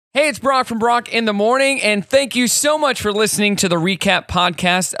Hey, it's Brock from Brock in the Morning, and thank you so much for listening to the recap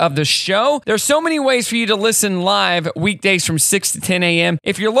podcast of the show. There's so many ways for you to listen live weekdays from 6 to 10 a.m.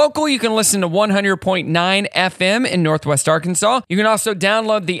 If you're local, you can listen to 100.9 FM in Northwest Arkansas. You can also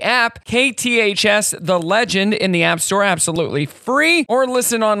download the app, KTHS The Legend, in the App Store, absolutely free, or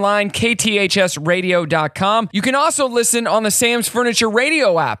listen online, kthsradio.com. You can also listen on the Sam's Furniture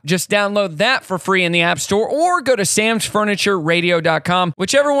Radio app. Just download that for free in the App Store, or go to samsfurnitureradio.com.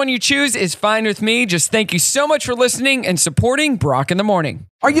 Whichever one you choose is fine with me. Just thank you so much for listening and supporting Brock in the Morning.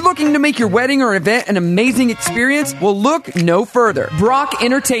 Are you looking to make your wedding or event an amazing experience? Well, look no further. Brock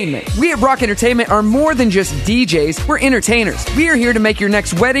Entertainment. We at Brock Entertainment are more than just DJs. We're entertainers. We are here to make your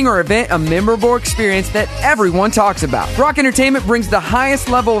next wedding or event a memorable experience that everyone talks about. Brock Entertainment brings the highest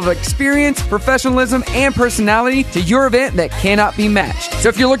level of experience, professionalism, and personality to your event that cannot be matched. So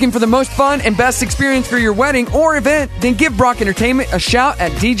if you're looking for the most fun and best experience for your wedding or event, then give Brock Entertainment a shout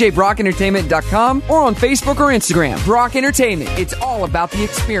at djbrockentertainment.com or on Facebook or Instagram. Brock Entertainment. It's all about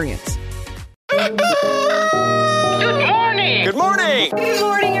the experience. Good morning. Good morning. Good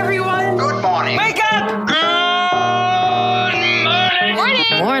morning, everyone. Good morning. Wake up.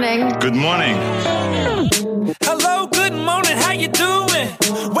 Good morning. Good morning. Hello, good morning, how you doing?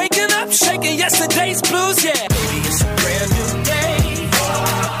 Waking up, shaking yesterday's blues, yeah. Baby, it's a brand new day.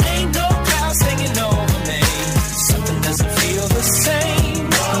 Ain't no clouds hanging over me. Something doesn't feel the same.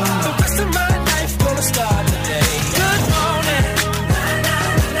 The rest of my life gonna start today. Good morning.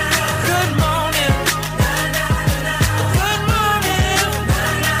 Good morning. Good morning.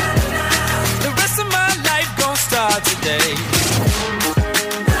 The rest of my life gonna start today.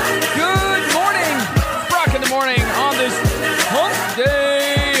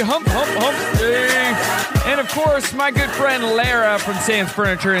 Of course, my good friend Lara from Sam's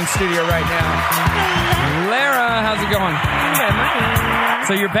Furniture in studio right now. Lara, how's it going? Good morning.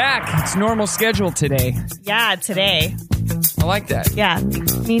 So you're back. It's normal schedule today. Yeah, today. I like that. Yeah,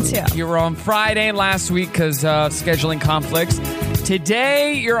 me too. You were on Friday last week because of scheduling conflicts.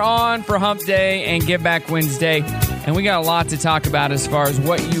 Today, you're on for Hump Day and Give Back Wednesday. And we got a lot to talk about as far as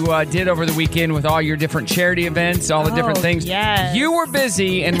what you did over the weekend with all your different charity events, all the different things. Yes. You were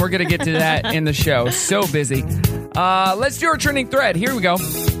busy, and we're going to get to that in the show. So busy. Let's do our trending thread. Here we go.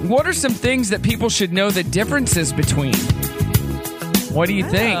 What are some things that people should know the differences between? What do you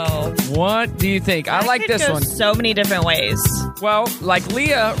think? What do you think? I like this one. So many different ways. Well, like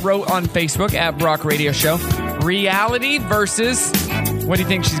Leah wrote on Facebook at Brock Radio Show, reality versus, what do you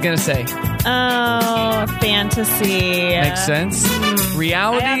think she's going to say? Oh, fantasy. Makes sense.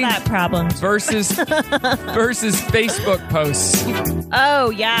 Reality I have that problem versus Facebook posts. Oh,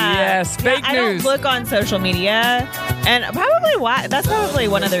 yeah. Yes, fake I news. don't look on social media, and that's probably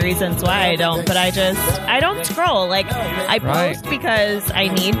one of the reasons why I don't, but I don't scroll. Like, I post because I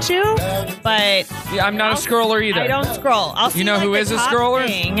need to, but yeah, I'm not a scroller either. I don't scroll. I'll see, you know who is a scroller?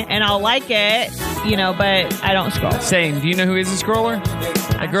 And I'll like it, but I don't scroll. Same. Do you know who is a scroller?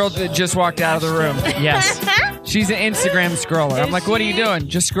 A girl that just walked out of the room. Yes. She's an Instagram scroller. I'm like, what are you doing?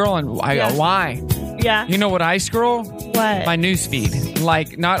 Just scrolling. I go, why? Yeah. You know what I scroll? What? My newsfeed.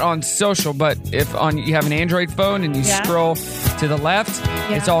 Like, not on social, but if you have an Android phone and you scroll to the left,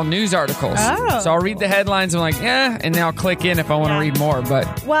 it's all news articles. Oh. So I'll read the headlines. I'm like, and then I'll click in if I want to read more. But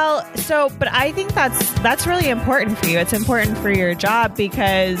I think that's really important for you. It's important for your job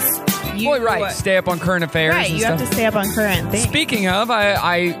because stay up on current affairs. Right, and you stuff. have to stay up on current things. Speaking of,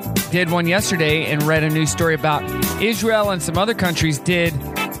 I did one yesterday and read a news story about Israel and some other countries did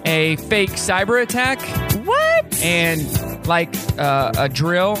a fake cyber attack. What? And a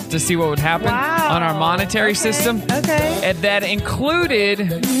drill to see what would happen on our monetary system. Okay. And that included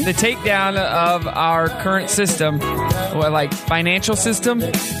the takedown of our current system, financial system,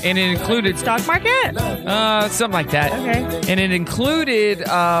 and it included stock market? Something like that. Okay. And it included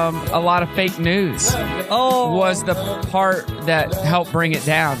a lot of fake news. Was the part that helped bring it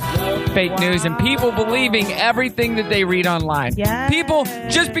down. Fake news and people believing everything that they read online. Yeah. People,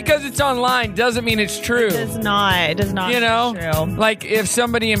 just because it's online doesn't mean it's true. It does not. It does not. True. Like if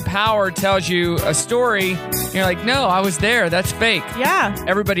somebody in power tells you a story, you're like, no, I was there. That's fake. Yeah.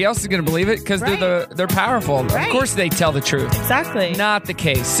 Everybody else is going to believe it because they're powerful. Right. Of course they tell the truth. Exactly. Not the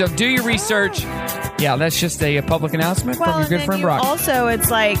case. So do your research. Yeah, that's just a public announcement from your good friend Brock. Also,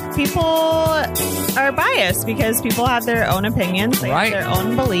 it's like people are biased because people have their own opinions, they have their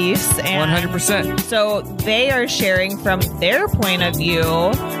own beliefs, and 100%. So they are sharing from their point of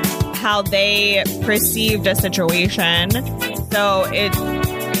view how they perceived a situation. So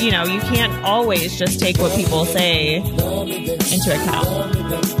you can't always just take what people say into account.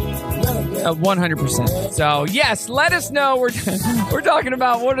 100%. So, yes, let us know. We're talking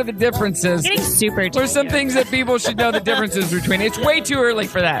about what are the differences. Getting super deep. There's some things that people should know the differences between. It's way too early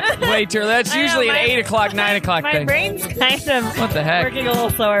for that. Way too early. That's usually an 8 o'clock, 9 o'clock My thing. brain's kind of What the heck? working a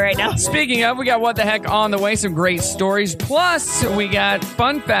little slower right now. Speaking of, we got What the Heck on the way. Some great stories. Plus, we got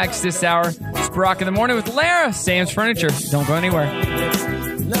fun facts this hour. It's Brock in the Morning with Lara, Sam's Furniture. Don't go anywhere.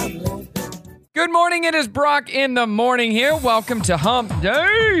 Good morning. It is Brock in the Morning here. Welcome to Hump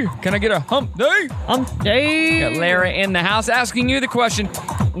Day. Can I get a Hump Day? Hump Day. Got Lara in the house asking you the question,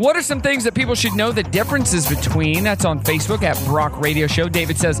 what are some things that people should know the differences between? That's on Facebook at Brock Radio Show.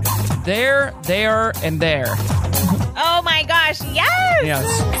 David says, there, and there. Oh my gosh, yes!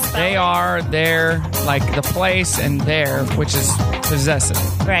 Yes. They are there, like the place, and there, which is possessive.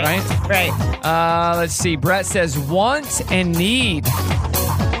 Right. Let's see. Brett says want and need.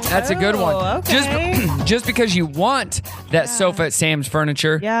 That's a good one. Okay. Just because you want that sofa at Sam's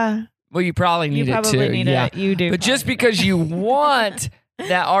Furniture. Yeah. Well, you probably need it too. Need it. You do. But just because you want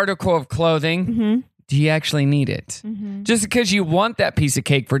that article of clothing, do you actually need it? Just because you want that piece of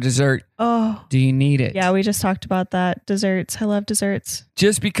cake for dessert, do you need it? Yeah, we just talked about that. Desserts. I love desserts.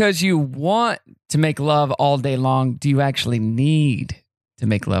 Just because you want to make love all day long, do you actually need to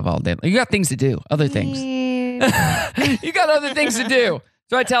make love all day long? You got things to do, other things. You got other things to do.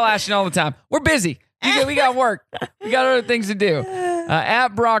 So I tell Ashton all the time, we're busy. We got work. We got other things to do.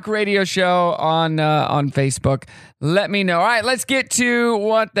 At Brock Radio Show on Facebook. Let me know. All right, let's get to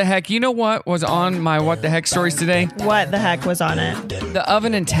What the Heck. You know what was on my What the Heck stories today? What the heck was on it? The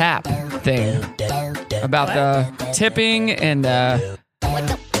oven and tap thing. About the tipping and the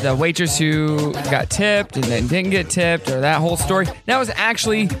waitress who got tipped and then didn't get tipped, or that whole story. That was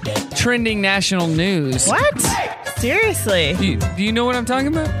actually trending national news. What? Seriously? Do you know what I'm talking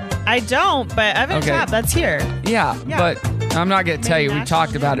about? I don't, but Evan Tap, that's here. Yeah, but I'm not going to tell you. We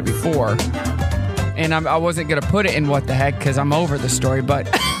talked about it before. And I wasn't going to put it in What the Heck because I'm over the story, but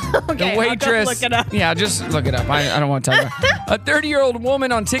Okay, the waitress. I'll just look it up. Yeah, just look it up. I don't want to talk about it. A 30-year-old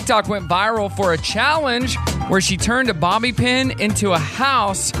woman on TikTok went viral for a challenge where she turned a bobby pin into a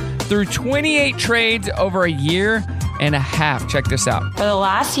house through 28 trades over a year and a half. Check this out. For the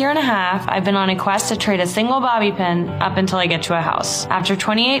last year and a half, I've been on a quest to trade a single bobby pin up until I get to a house. After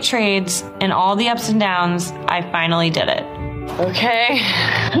 28 trades and all the ups and downs, I finally did it. Okay,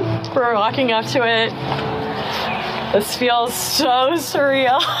 we're walking up to it. This feels so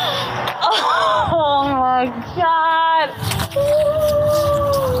surreal. Oh my God.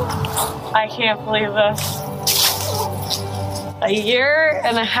 I can't believe this. A year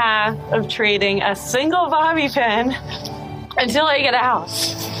and a half of trading a single bobby pin until I get a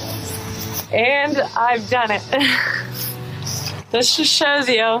house. And I've done it. This just shows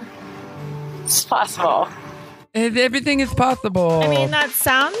you it's possible. Everything is possible. I mean, that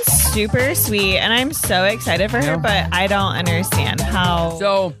sounds super sweet, and I'm so excited for her, but I don't understand how.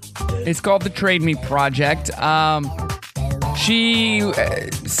 So, it's called the Trade Me Project. Let's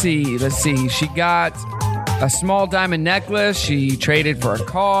see. She got a small diamond necklace. She traded for a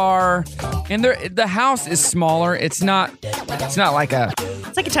car, and the house is smaller. It's not like a.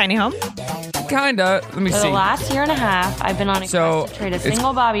 It's like a tiny home. Kinda. Let me For see. the last year and a half, I've been on a quest to trade a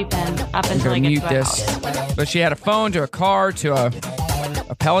single bobby pin up until I get to a house. But she had a phone to a car to a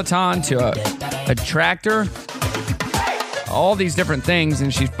Peloton to a tractor, all these different things,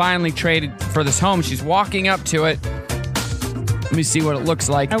 and she finally traded for this home. She's walking up to it. Let me see what it looks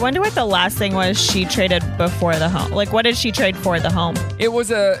like. I wonder what the last thing was she traded before the home. Like, what did she trade for the home? It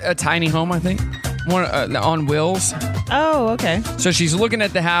was a tiny home, I think, one on wheels. Oh, okay. So she's looking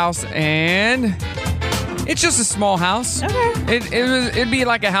at the house, and it's just a small house. Okay. It'd be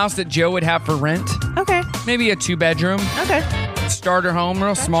like a house that Joe would have for rent. Okay. Maybe a 2-bedroom. Okay. Starter home,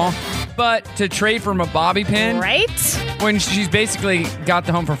 real small. But to trade from a bobby pin, right? When she's basically got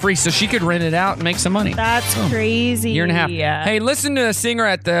the home for free, so she could rent it out and make some money. That's crazy. Year and a half. Yeah. Hey, listen to a singer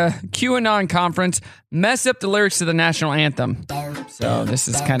at the QAnon conference mess up the lyrics to the national anthem. So this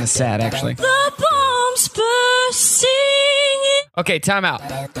is kind of sad, actually. The bombs burst singing. Okay, time out.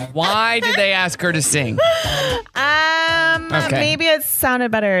 Why did they ask her to sing? Maybe it sounded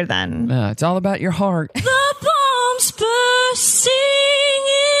better then. It's all about your heart. The bombs burst singing.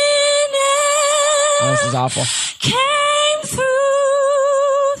 Oh, this is awful. Came through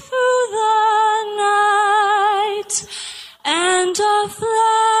the night, and our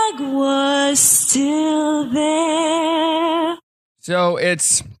flag was still there. So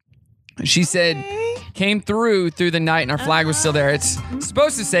she said, came through the night and our flag was still there. It's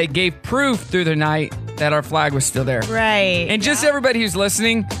supposed to say, gave proof through the night that our flag was still there. Right. And just everybody who's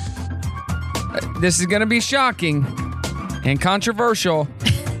listening, this is going to be shocking and controversial.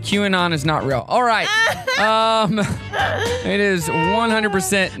 QAnon is not real. All right. It is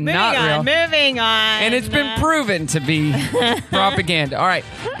 100% not real. Moving on. And it's been proven to be propaganda. All right.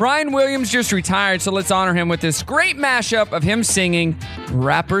 Brian Williams just retired, so let's honor him with this great mashup of him singing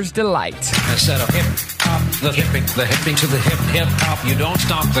Rapper's Delight. Instead of hip hop, the hipping to the hip hop. You don't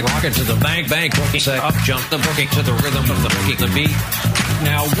stop the rocket to the bang bang boogie. Say up jump the boogie to the rhythm of the boogie, the beat.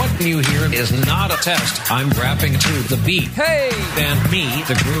 Now what you hear is not a test. I'm rapping to the beat. Hey! And me,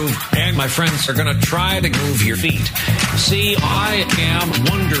 the groove, and my friends are gonna try to groove your feet. See, I am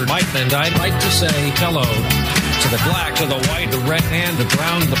Wonder Mike, and I'd like to say hello to the black, to the white, the red, and the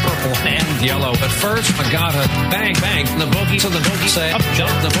brown, the purple, and yellow. But first, I gotta bang, bang, the boogie to the boogie. Say up,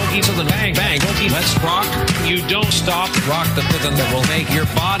 jump the boogie to the bang, bang, boogie. Let's rock. You don't stop. Rock the rhythm that will make your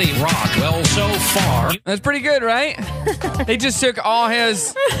body rock. Well, so far. That's pretty good, right? They just took all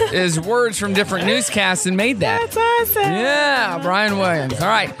his words from different newscasts and made that. That's awesome. Yeah, Brian Williams. All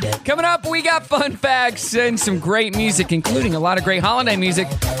right. Coming up, we got fun facts and some great music, including a lot of great holiday music.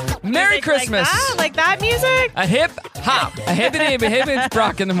 Merry Music Christmas. Like that music? A hip hop. A hippity hip. It's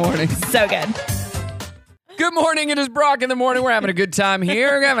Brock in the morning. So good. Good morning. It is Brock in the morning. We're having a good time here.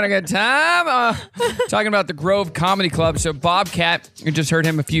 We're having a good time. Talking about the Grove Comedy Club. So Bobcat, you just heard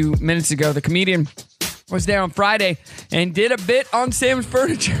him a few minutes ago. The comedian was there on Friday and did a bit on Sam's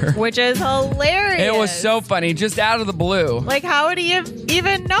Furniture. Which is hilarious. It was so funny, just out of the blue. Like, how would he have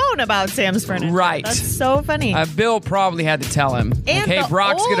even known about Sam's Furniture? Right. That's so funny. Bill probably had to tell him, and okay, the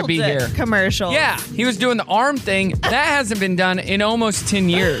Brock's going to old be here. Commercial. Yeah, he was doing the arm thing. That hasn't been done in almost 10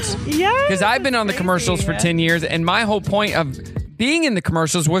 years. Yeah. Because I've been on the commercials for 10 years, and my whole point of being in the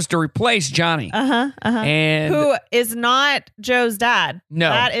commercials was to replace Johnny. And who is not Joe's dad. No.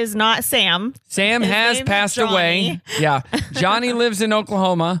 That is not Sam. Sam His has name's passed Johnny. away. Yeah. Johnny lives in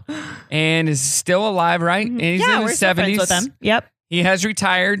Oklahoma and is still alive, right? And he's in we're his still 70s. friends with him. Yep. He has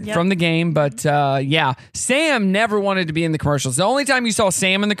retired from the game, but yeah, Sam never wanted to be in the commercials. The only time you saw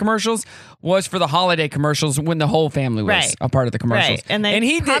Sam in the commercials was for the holiday commercials when the whole family was a part of the commercials. Right. And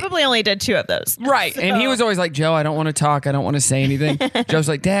he probably only did 2 of those. Right. And he was always like, Joe, I don't want to talk. I don't want to say anything. Joe's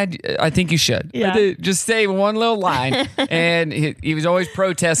like, Dad, I think you should. Yeah. Just say one little line. And he was always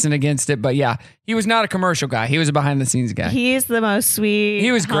protesting against it. But yeah, he was not a commercial guy. He was a behind the scenes guy. He's the most sweet,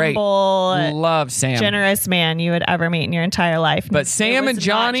 He was great. humble, Love Sam. generous man you would ever meet in your entire life. But Sam and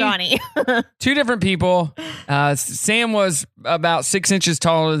not Johnny. Two different people. Sam was about 6 inches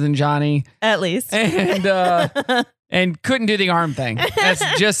taller than Johnny. At least. And couldn't do the arm thing. That's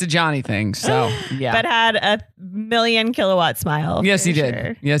just a Johnny thing. So, yeah. But had a 1,000,000 smile. Yes, he for did.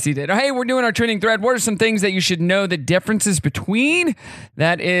 sure. Yes, he did. Hey, we're doing our trending thread. What are some things that you should know the differences between?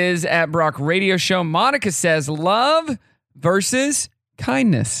 That is at Brock Radio Show. Monica says love versus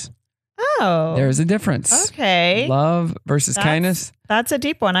kindness. Oh. There's a difference. Okay. Love versus kindness. That's a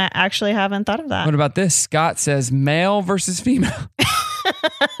deep one. I actually haven't thought of that. What about this? Scott says male versus female.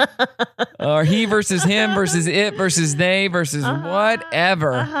 Or he versus him versus it versus they versus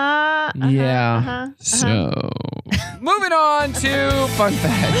whatever. So, moving on to fun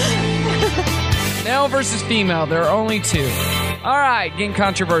facts. Male versus female. There are only 2. All right, getting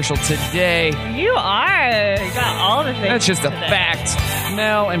controversial today. You got all the things. That's just a today. fact.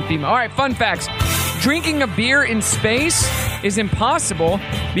 Male and female. All right, fun facts. Drinking a beer in space is impossible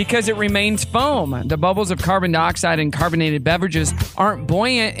because it remains foam. The bubbles of carbon dioxide in carbonated beverages aren't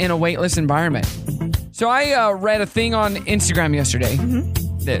buoyant in a weightless environment. So I read a thing on Instagram yesterday.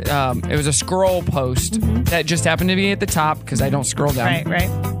 That, it was a scroll post that just happened to be at the top because I don't scroll down. Right.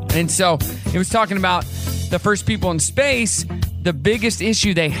 And so it was talking about the first people in space. The biggest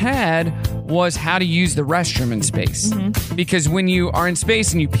issue they had was how to use the restroom in space. Because when you are in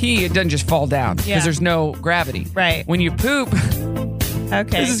space and you pee, it doesn't just fall down because there's no gravity. Right. When you poop,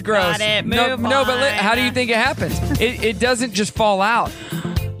 Okay. this is gross. Got it. No, Move but on. how do you think it happens? It doesn't just fall out.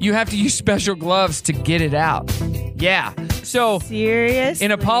 You have to use special gloves to get it out. Yeah. So Seriously?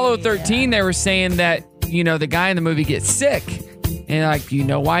 in Apollo 13, they were saying that, the guy in the movie gets sick. And like, you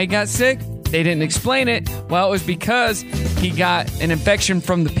know why he got sick? They didn't explain it. Well, it was because he got an infection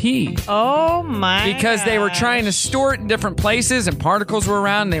from the pee. Oh my! Because they were trying to store it in different places and particles were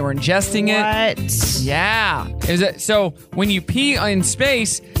around and they were ingesting it. What? Yeah. So when you pee in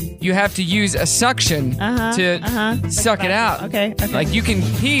space, you have to use a suction to suck it out. Okay. Like you can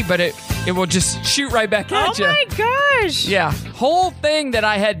pee, but it will just shoot right back at you. Oh my gosh! Yeah. Whole thing that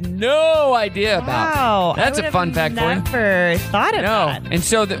I had no idea about. Wow. That's a fun fact for you. Never thought of that. And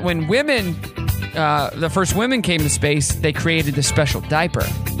so that when women, the first women came to space, they created this special diaper.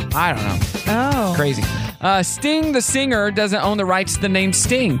 I don't know. Oh. Crazy. Sting, the singer, doesn't own the rights to the name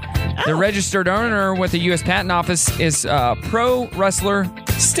Sting. The registered owner with the U.S. Patent Office is pro wrestler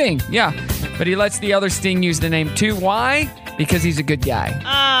Sting, yeah. But he lets the other Sting use the name too. Why? Because he's a good guy.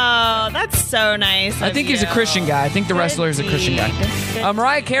 Oh, that's so nice. I think he's a Christian guy. I think the wrestler is a Christian guy.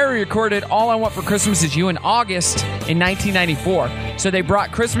 Mariah Carey recorded All I Want for Christmas Is You in August in 1994. So they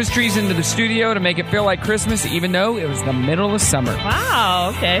brought Christmas trees into the studio to make it feel like Christmas, even though it was the middle of summer.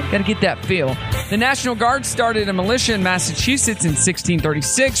 Wow, okay. Gotta get that feel. The National Guard started a militia in Massachusetts in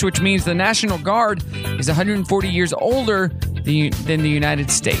 1636, which means the National Guard is 140 years older than the United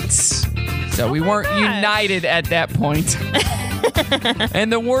States. So we weren't united at that point.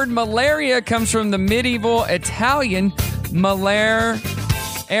 And the word malaria comes from the medieval Italian malare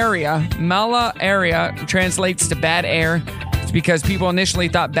area. Mala area translates to bad air. It's because people initially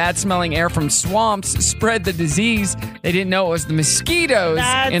thought bad-smelling air from swamps spread the disease. They didn't know it was the mosquitoes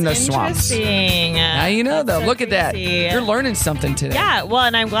in the swamps. Interesting. Now you know, though. So Look at that. crazy. You're learning something today. Yeah, well,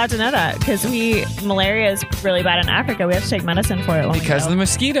 and I'm glad to know that because malaria is really bad in Africa. We have to take medicine for it. Because of the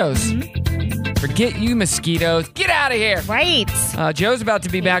mosquitoes. Mm-hmm. Forget you, mosquitoes. Get out of here. Right. Joe's about to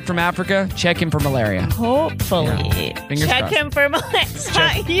be back from Africa. Check him for malaria. Hopefully. Yeah. Fingers Check crossed. him for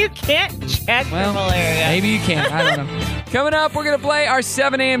malaria. You can't check for malaria. Maybe you can. I don't know. Coming up, we're going to play our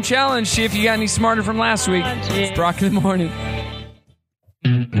 7 a.m. challenge. See if you got any smarter from last week. It's Brock in the morning.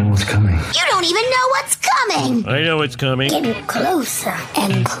 What's coming? You don't even know what's coming. I know it's coming. Getting closer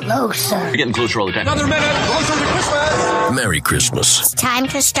and closer. We're getting closer all the time. Another minute, closer to Christmas. Merry Christmas. Time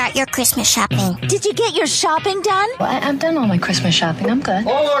to start your Christmas shopping. Did you get your shopping done? I've done all my Christmas shopping. I'm good.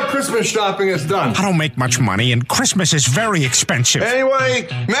 All our Christmas shopping is done. I don't make much money, and Christmas is very expensive. Anyway,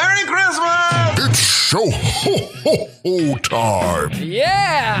 Merry Christmas! It's so ho time.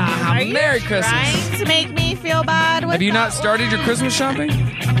 Yeah! Are you Merry Christmas. trying to make me feel bad? With Have you that not started your Christmas shopping?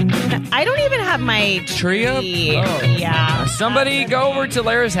 I don't even have my Tree up? Oh. Yeah. Somebody go over to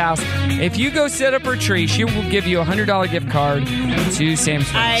Lara's house. If you go set up her tree, she will give you a $100 gift card to Sam's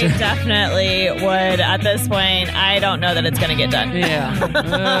I Furniture. definitely would at this point. I don't know that it's going to get done.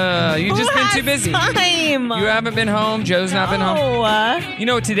 Yeah. You've just been too busy. Time. You haven't been home. Joe's not been home. You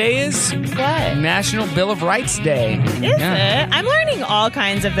know what today is? What? National Bill of Rights Day. Is it? I'm learning all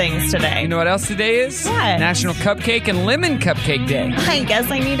kinds of things today. You know what else today is? What? National Cupcake and Lemon Cupcake Day. I guess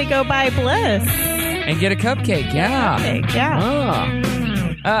I need to go buy Bliss. And get a cupcake, yeah. Cupcake,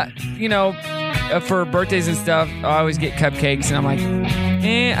 yeah. You know, for birthdays and stuff, I always get cupcakes, and I'm like,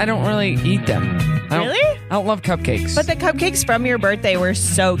 I don't really eat them. Really? I don't love cupcakes. But the cupcakes from your birthday were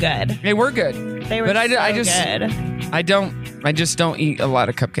so good. They were good. They were but so I just, good. I just don't eat a lot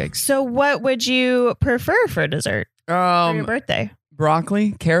of cupcakes. So what would you prefer for dessert for your birthday?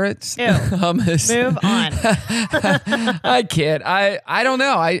 Broccoli, carrots, Ew. hummus. Move on. I kid. I don't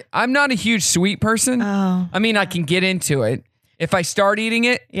know. I'm not a huge sweet person. Oh. I mean, I can get into it. If I start eating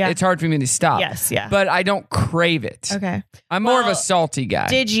it, it's hard for me to stop. Yes, yeah. But I don't crave it. Okay. I'm more of a salty guy.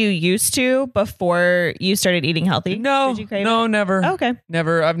 Did you used to before you started eating healthy? No. Did you crave No, it? never. Okay.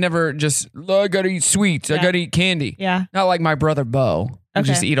 Never. I've never just, I gotta eat sweets. I Yeah. gotta eat candy. Yeah. Not like my brother Bo. Who Okay.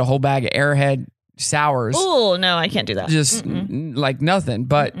 just eat a whole bag of Airhead sours. Oh, no, I can't do that. Just like nothing.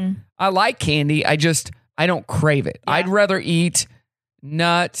 But I like candy. I don't crave it. I'd rather eat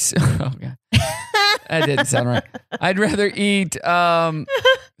nuts. Oh, God. That didn't sound right. I'd rather eat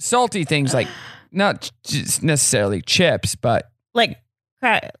salty things like not just necessarily chips, but like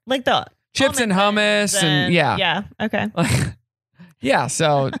the chips and hummus and yeah. Yeah. Okay. Yeah.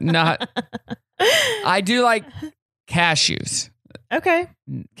 So not, I do like cashews. Okay.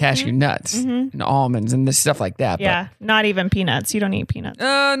 Cashew nuts and almonds and this stuff like that. Yeah. Not even peanuts. You don't eat peanuts.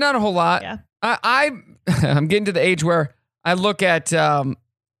 But, not a whole lot. Yeah. I'm getting to the age where I look at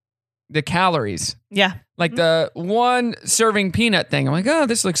the calories. Yeah. Like the one serving peanut thing. I'm like, oh,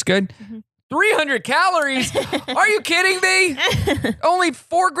 this looks good. 300 calories? Are you kidding me? Only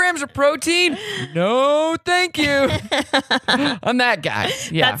 4 grams of protein? No, thank you. I'm that guy.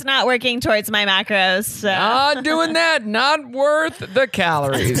 Yeah. That's not working towards my macros. So. Not doing that. Not worth the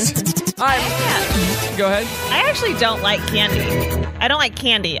calories. Go ahead. I actually don't like candy. I don't like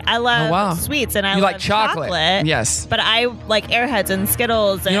candy. I love sweets and I You love like chocolate. Yes. But I like Airheads and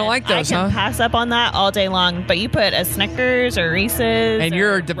Skittles. And You don't like those, I can huh? pass up on that all day long. But you put a Snickers or Reese's And or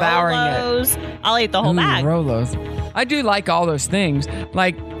you're devouring Rolos, I'll eat the whole bag. Rolos. I do like all those things.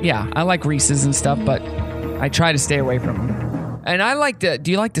 Like, yeah, I like Reese's and stuff, but I try to stay away from them. And I like to, do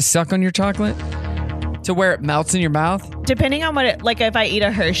you like to suck on your chocolate? To where it melts in your mouth? Depending on what it, like if I eat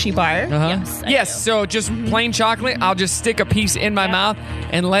a Hershey bar, yes. Yes, so just plain chocolate, I'll just stick a piece in my mouth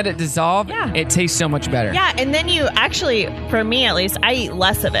and let it dissolve. Yeah. It tastes so much better. Yeah, and then you actually, for me at least, I eat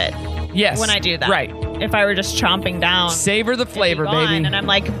less of it. Yes. when I do that. Right. If I were just chomping down. Savor the flavor, gone, baby. And I'm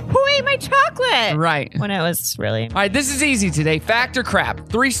like, who ate my chocolate? Right. When it was really... All right, this is easy today. Fact or crap?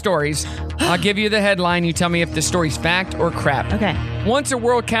 3 stories. I'll give you the headline. You tell me if the story's fact or crap. Okay. Once a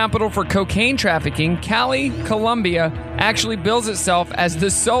world capital for cocaine trafficking, Cali, Colombia, actually bills itself as the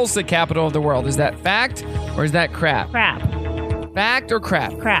salsa capital of the world. Is that fact or is that crap? Crap. Fact or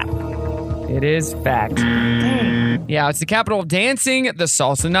crap? Crap. It is fact. Dang. Yeah, it's the capital of dancing, the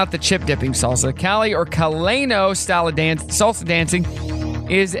salsa, not the chip dipping salsa. Cali or Caleno style of dance, salsa dancing,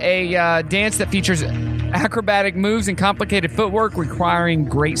 is a dance that features acrobatic moves and complicated footwork requiring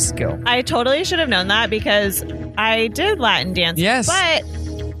great skill. I totally should have known that because I did Latin dance. Yes. But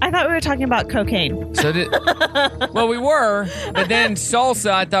I thought we were talking about cocaine. So well, we were, but then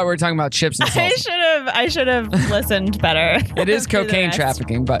salsa, I thought we were talking about chips and salsa. I should have listened better. It is through the cocaine rest.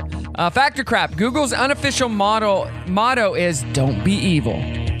 trafficking, but fact or crap? Google's unofficial motto is "Don't be evil."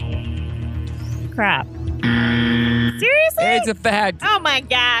 Crap. Seriously? It's a fact. Oh my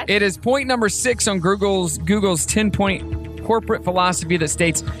gosh. It is point number 6 on Google's 10-point corporate philosophy that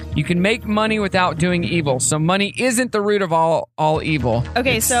states you can make money without doing evil. So money isn't the root of all evil.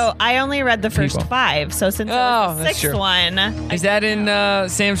 Okay, so I only read the first people. 5. So since it was the that's 6th true. one. Is that in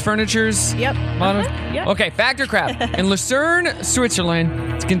Sam's Furniture's? Yep. Motto? Yep. Okay, fact or crap? In Lucerne,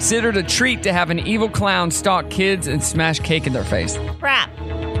 Switzerland, it's considered a treat to have an evil clown stalk kids and smash cake in their face. Crap.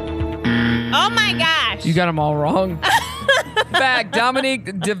 Oh my gosh. You got them all wrong. Fact,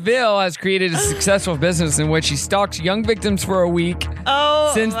 Dominique DeVille has created a successful business in which he stalks young victims for a week,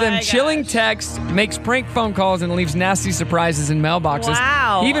 sends them chilling texts, makes prank phone calls, and leaves nasty surprises in mailboxes.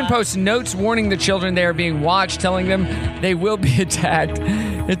 Wow. He even posts notes warning the children they are being watched, telling them they will be attacked.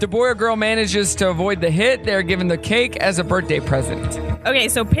 If the boy or girl manages to avoid the hit, they are given the cake as a birthday present. Okay,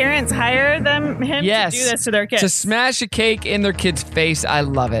 so parents hire him to do this to their kids. To smash a cake in their kid's face. I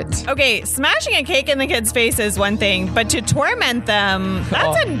love it. Okay, smashing a cake in the kid's face is one thing, but to torment them,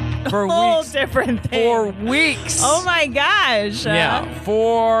 that's a whole different thing. For weeks. Oh my gosh. Yeah,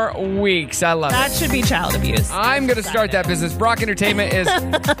 4 weeks. I love it. That should be child abuse. I'm going to start that business. Brock Entertainment is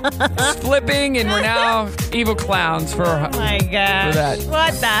flipping, and we're now evil clowns for my gosh. For that.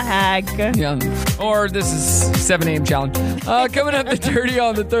 What the heck? Yeah. Or this is 7 a.m. challenge. Coming up, the Dirty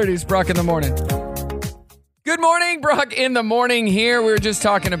on the 30s. Brock in the morning. Good morning, Brock in the morning here. We were just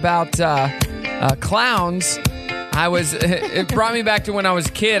talking about clowns. It brought me back to when I was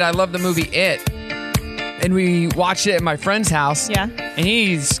a kid. I loved the movie It. And we watched it at my friend's house. Yeah. And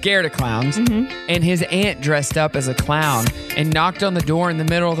he's scared of clowns. Mm-hmm. And his aunt dressed up as a clown and knocked on the door in the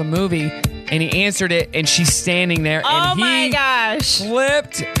middle of the movie. And he answered it, and she's standing there. Oh and my gosh.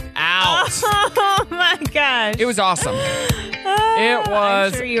 Flipped out. Oh my gosh. It was awesome. It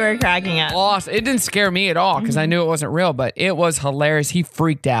was. I'm sure you were cracking up. Awesome. It didn't scare me at all because I knew it wasn't real, but it was hilarious. He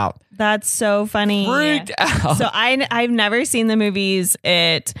freaked out. That's so funny. Freaked out. So I've never seen the movies.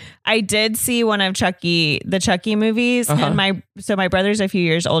 I did see one of the Chucky movies, and my brother's a few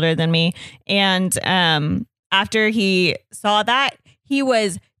years older than me, and after he saw that, he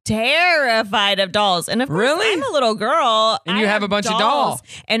was terrified of dolls. And of course, I'm a little girl. And you have a bunch of dolls.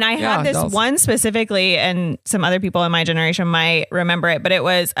 And I had this one specifically, and some other people in my generation might remember it, but it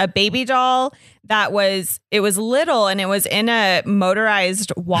was a baby doll it was little, and it was in a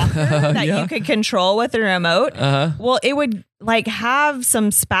motorized walker that you could control with a remote. Well, it would have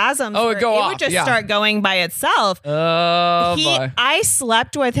some spasms. Oh, it would just start going by itself. Oh, boy. I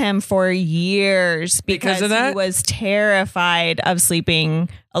slept with him for years because of that? he was terrified of sleeping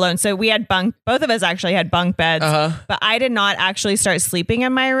alone. So we had both of us actually had bunk beds, but I did not actually start sleeping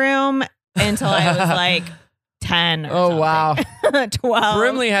in my room until I was like 10 or something. Wow. 12.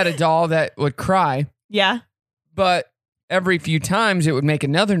 Brimley had a doll that would cry. Yeah. But every few times it would make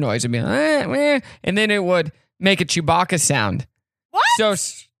another noise. It'd be like, and then it would make a Chewbacca sound. What? So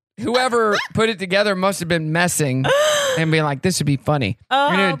whoever put it together must have been messing and being like, this would be funny.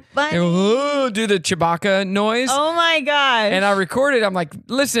 Oh, funny. Do the Chewbacca noise. Oh my gosh. And I recorded. I'm like,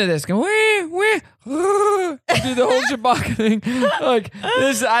 listen to this. Go, do the whole Chewbacca thing. Like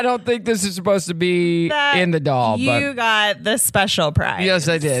this. I don't think this is supposed to be in the doll. You got the special prize. Yes,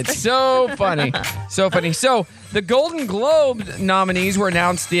 I did. So funny. So funny. So the Golden Globe nominees were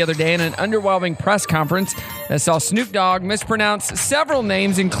announced the other day in an underwhelming press conference that saw Snoop Dogg mispronounce several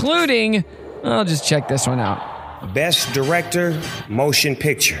names, including, I'll just check this one out. Best Director, Motion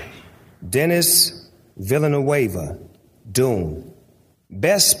Picture, Denis Villeneuve, Dune.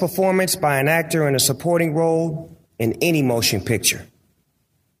 Best Performance by an Actor in a Supporting Role in Any Motion Picture,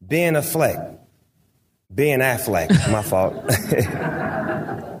 Ben Affleck. My fault.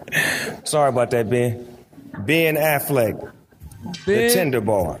 Sorry about that, Ben. Ben Affleck. the tender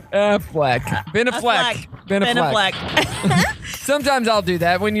bar. Affleck. Ben Affleck. Ben Affleck. Sometimes I'll do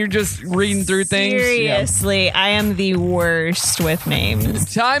that when you're just reading through things. Seriously, I am the worst with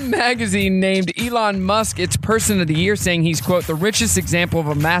names. Time magazine named Elon Musk its person of the year, saying he's, quote, the richest example of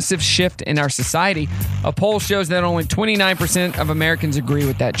a massive shift in our society. A poll shows that only 29% of Americans agree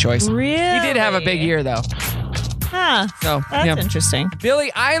with that choice. Really? He did have a big year, though. Huh. So, that's interesting.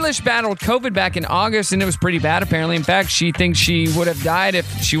 Billie Eilish battled COVID back in August, and it was pretty bad, apparently. In fact, she thinks she would have died if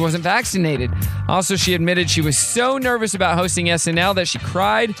she wasn't vaccinated. Also, she admitted she was so nervous about hosting SNL that she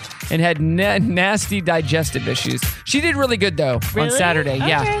cried and had nasty digestive issues. She did really good, though, on Saturday. Okay.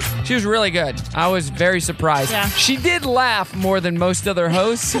 Yeah, she was really good. I was very surprised. Yeah. She did laugh more than most other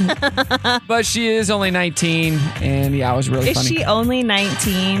hosts, but she is only 19, and yeah, it was really funny. Is she only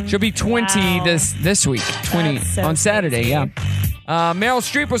 19? She'll be 20 this week. 20 on Saturday, crazy. yeah. Meryl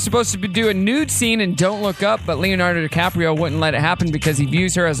Streep was supposed to do a nude scene in Don't Look Up, but Leonardo DiCaprio wouldn't let it happen because he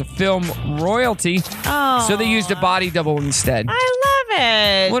views her as a film royalty. Oh. So they used a body double instead. I love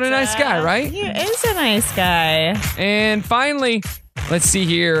it. What a nice guy, right? He is a nice guy. And finally, let's see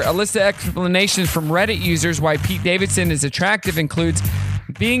here. A list of explanations from Reddit users why Pete Davidson is attractive includes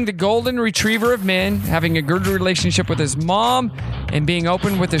being the golden retriever of men, having a good relationship with his mom, and being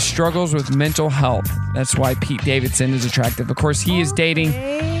open with his struggles with mental health. That's why Pete Davidson is attractive. Of course, he is dating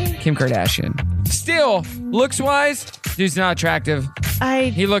Kim Kardashian. Still, looks-wise, dude's not attractive.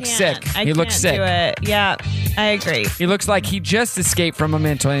 He looks sick. He looks sick. Do it. Yeah, I agree. He looks like he just escaped from a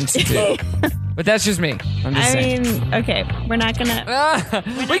mental institute. But that's just me. I'm just saying. mean, okay, we're not gonna.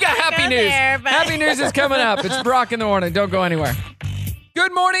 We got happy news. Happy news is coming up. It's Brock in the morning. Don't go anywhere.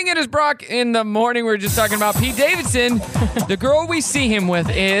 Good morning. It is Brock in the morning. We're just talking about Pete Davidson. The girl we see him with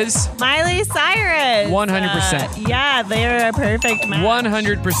is Miley Cyrus. 100%. Yeah, they're a perfect match.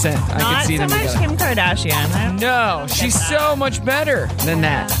 100%. I can see them Not so together. much Kim Kardashian. No, she's so much better than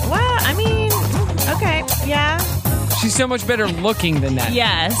that. Well, I mean, okay, yeah. She's so much better looking than that.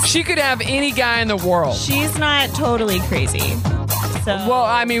 Yes. She could have any guy in the world. She's not totally crazy. So Well,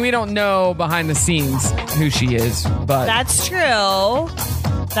 I mean, we don't know behind the scenes who she is, but that's true.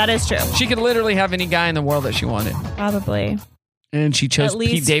 That is true. she could literally have any guy in the world that she wanted. Probably. And she chose At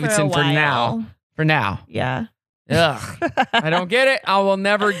least Pete Davidson for a while. now. For now. Yeah. Ugh. I don't get it. I will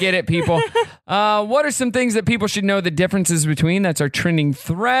never get it, people. What are some things that people should know the differences between? That's our trending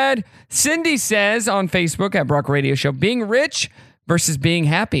thread. Cindy says on Facebook at Brock Radio Show, being rich versus being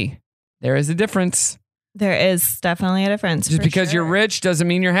happy. There is a difference. There is definitely a difference. Just for because sure. you're rich doesn't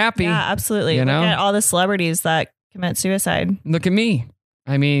mean you're happy. Yeah, absolutely. You know? Look at all the celebrities that commit suicide. Look at me.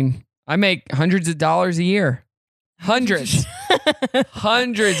 I mean, I make hundreds of dollars a year. Hundreds.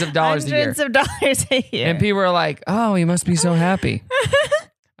 Hundreds of dollars a year. Hundreds of dollars a year. And people are like, oh, he must be so happy.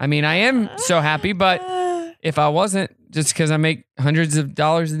 I mean, I am so happy, but if I wasn't, just because I make hundreds of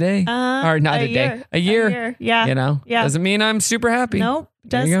dollars a day, or not a day, a year, yeah, you know, yeah. doesn't mean I'm super happy. Nope,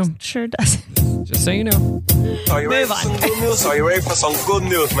 There you go. sure does. Just so you know. Are you ready for some good news? Are you ready for some good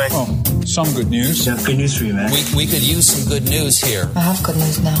news, man? Oh, some good news. I have good news for you, man. We could use some good news here. I have good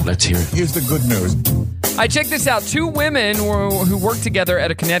news now. Let's hear it. Here's the good news. I checked this out. Two women who worked together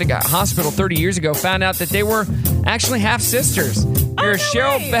at a Connecticut hospital 30 years ago found out that they were actually half sisters. Here's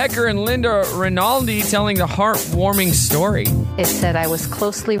Cheryl Becker and Linda Rinaldi telling the heartwarming story. It said I was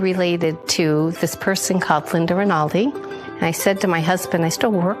closely related to this person called Linda Rinaldi. And I said to my husband, I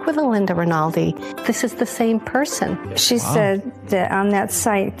still work with a Linda Rinaldi. This is the same person. She said that on that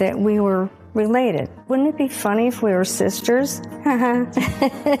site that we were related. Wouldn't it be funny if we were sisters? And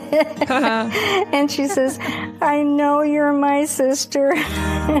she says, I know you're my sister.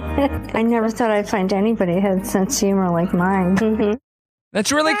 I never thought I'd find anybody who had sense of humor like mine. Mm-hmm.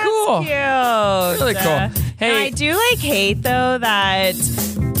 That's really cool. Cute. Really cool. Hey, I do hate though that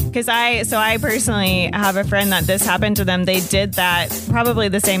because I personally have a friend that this happened to them. They did that probably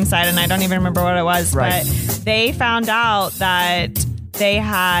the same site, and I don't even remember what it was. Right. But they found out that they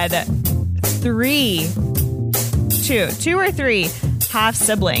had two or three half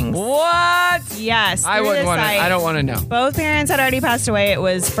siblings. What? Yes. I wouldn't want to. I don't want to know. Both parents had already passed away. It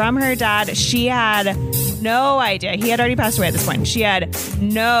was from her dad. She had no idea. He had already passed away at this point. She had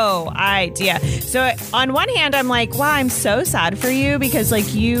no idea. So on one hand, I'm like, wow, I'm so sad for you because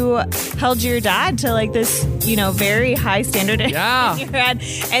you held your dad to this, very high standard in your head.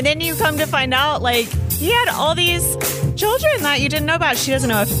 And then you come to find out he had all these children that you didn't know about. She doesn't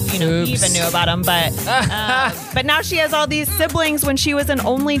know if he even knew about them, but now she has all these siblings when she was an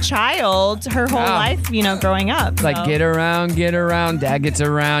only child her whole life, growing up. Get around, dad gets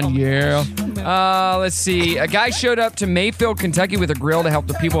around, yeah. Let's see. A guy showed up to Mayfield, Kentucky with a grill to help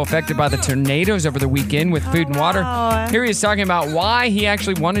the people affected by the tornadoes over the weekend with food and water. Here he is talking about why he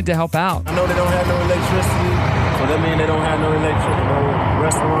actually wanted to help out. I know they don't have no electricity, so that means they don't have no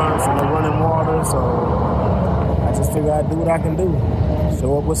restaurants and no running water, so I just figure I'd do what I can do.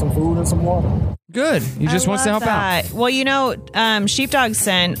 Show up with some food and some water. Good. He just wants to help out. Well, Sheepdog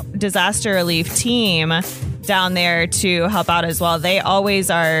sent disaster relief team down there to help out as well. They always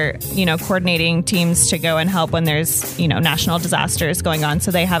are, coordinating teams to go and help when there's, national disasters going on.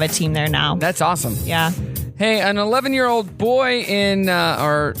 So they have a team there now. That's awesome. Yeah. Hey, an 11-year-old boy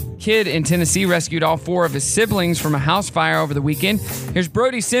or kid in Tennessee rescued all 4 of his siblings from a house fire over the weekend. Here's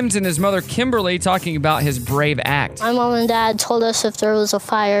Brody Sims and his mother Kimberly talking about his brave act. My mom and dad told us if there was a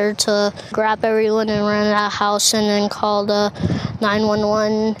fire to grab everyone and run in that house and then call the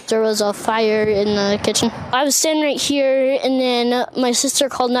 911. There was a fire in the kitchen. I was standing right here and then my sister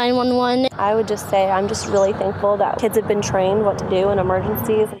called 911. I would just say I'm just really thankful that kids have been trained what to do in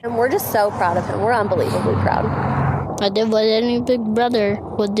emergencies. And we're just so proud of him. We're unbelievably proud. I did what any big brother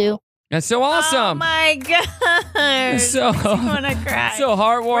would do. That's so awesome. Oh my God. So, I want to cry. So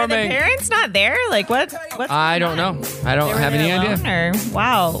heartwarming. Were the parents not there? Like what? I don't know. I don't have any idea.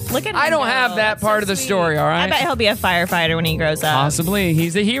 Wow. Look at him. I don't have that part of the story, all right? I bet he'll be a firefighter when he grows up. Possibly.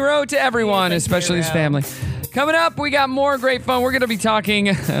 He's a hero to everyone, especially his family. Coming up, we got more great fun. We're going to be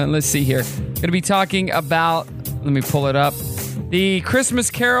talking, let's see here. Going to be talking about, let me pull it up, the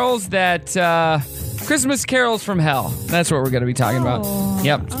Christmas carols Christmas carols from hell. That's what we're going to be talking about.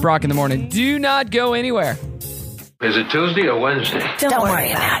 Yep, it's Brock in the morning. Do not go anywhere. Is it Tuesday or Wednesday? Don't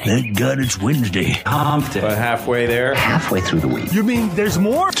worry about it. Thank God it's Wednesday. Hump day. But halfway there? Halfway through the week. You mean there's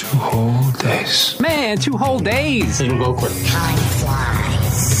more? 2 whole days. Man, 2 whole days. It'll go quick. Time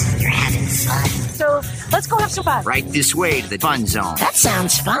flies. You're having fun. So let's go have some fun. Right this way to the fun zone. That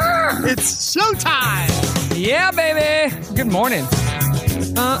sounds fun. It's showtime. Yeah, baby. Good morning.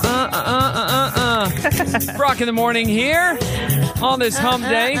 Brock in the morning here on this hump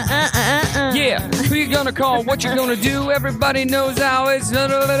day. Yeah, who you gonna call? What you gonna do? Everybody knows how it's. But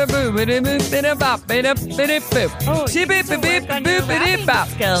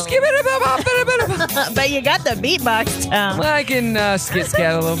you got the beatbox down. I can skit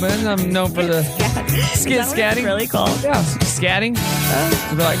scat a little bit. I'm known for the skit scatting. Really cool. Yeah, scatting.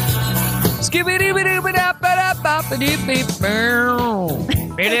 To be like.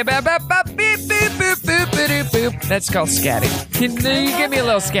 That's called scatting. Can you give me a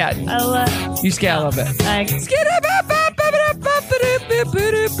little scat? You scat a little bit.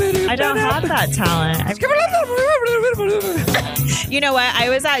 I don't have that talent. You know what? I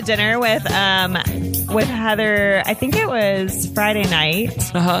was at dinner with Heather. I think it was Friday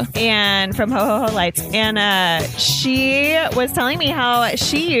night. And from Ho Ho Ho Lights, and she was telling me how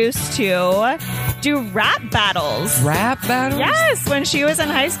she used to do rap battles. Rap battles? Yes, when she was in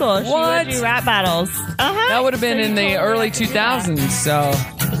high school, she would do rap battles. That would have been in the early 2000s. So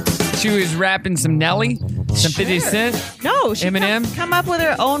she was rapping some Nelly, some 50 Cent. No, she Eminem. Come up with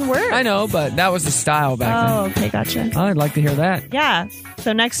her own words. I know, but that was the style back then. Oh, okay, gotcha. I'd like to hear that. Yeah.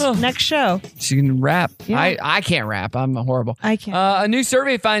 So next show. She can rap. Yeah. I can't rap. I'm horrible. I can't. A new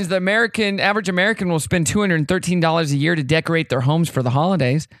survey finds the average American will spend $213 a year to decorate their homes for the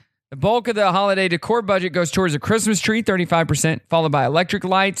holidays. The bulk of the holiday decor budget goes towards a Christmas tree, 35%, followed by electric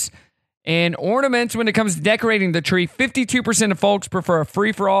lights and ornaments. When it comes to decorating the tree, 52% of folks prefer a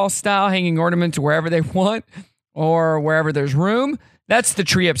free-for-all style, hanging ornaments wherever they want or wherever there's room. That's the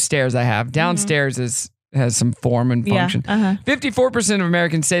tree upstairs I have. Downstairs has some form and function. 54% of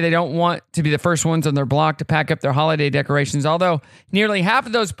Americans say they don't want to be the first ones on their block to pack up their holiday decorations, although nearly half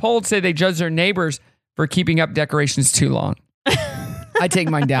of those polled say they judge their neighbors for keeping up decorations too long. I take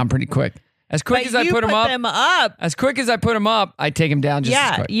mine down pretty quick. As quick as I put them up. As quick as I put them up, I take them down just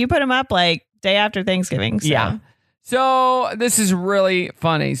as quick. You put them up like day after Thanksgiving. So. Yeah. So this is really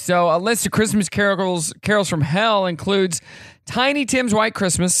funny. So a list of Christmas carols from hell includes Tiny Tim's White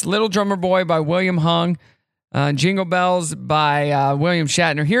Christmas, Little Drummer Boy by William Hung, Jingle Bells by William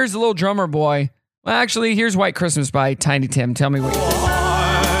Shatner. Here's the Little Drummer Boy. Well, actually, here's White Christmas by Tiny Tim. Tell me what you think.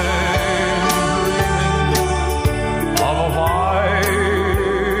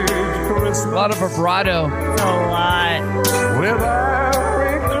 A lot of vibrato. A lot.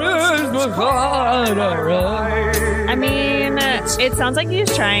 I mean, it sounds like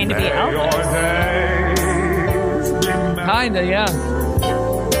he's trying to be Elvis. Kinda, yeah.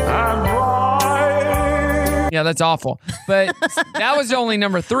 Yeah, that's awful. But that was only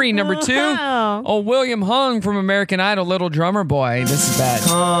number 3. Number 2, William Hung from American Idol, Little Drummer Boy. This is bad.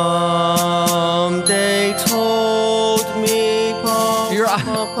 They told me, Your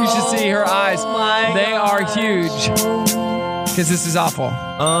You should see her eyes. They are huge. Because this is awful.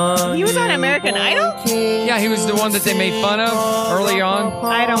 He was on American Idol? Yeah, he was the one that they made fun of early on.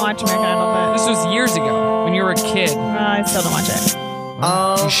 I don't watch American Idol, but this was years ago when you were a kid. I still don't watch it.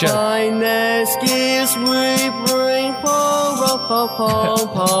 You should. I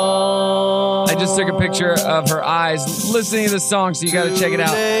just took a picture of her eyes listening to the song, so you got to check it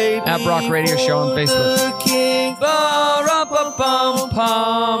out at Brock Radio Show on Facebook.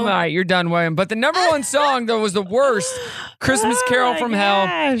 All right, you're done, William. But the number one song that was the worst, Christmas Carol from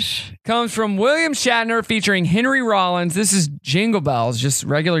Hell, comes from William Shatner featuring Henry Rollins. This is Jingle Bells, just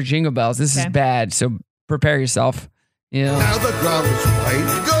regular Jingle Bells. This is bad, so prepare yourself. Yeah. Now the ground is white.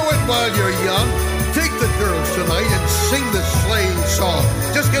 Go it while you're young. Take the girls tonight and sing the sleighing song.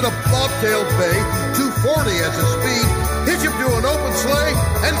 Just get a bobtail bay, 240 as a speed. Hitch him to an open sleigh,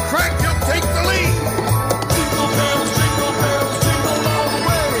 and crank, you'll take the lead. Jingle bells, jingle all the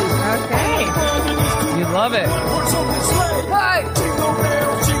way. Okay. You love it. Right. Jingle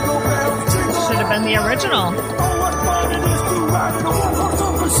bells, jingle all Should have been the original. Oh, what fun it is to ride in a one-horse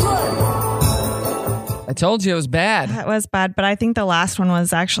open sleigh. I told you it was bad. That was bad, but I think the last one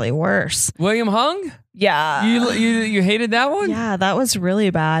was actually worse. William Hung? Yeah. You hated that one? Yeah, that was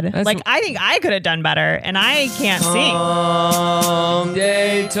really bad. I think I could have done better, and I can't sing.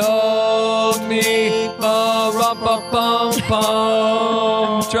 They told me,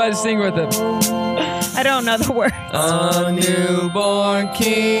 try to sing with it. I don't know the words. A newborn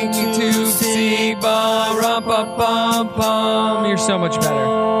king to see, You're so much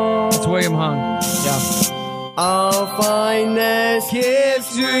better. It's William Hung. Yeah. Our finest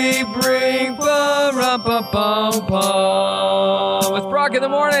gifts we bring, with Brock in the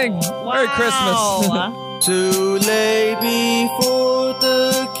morning. Wow. Merry Christmas. to lay before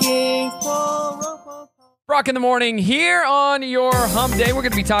the King. Brock in the morning here on your hump day. We're going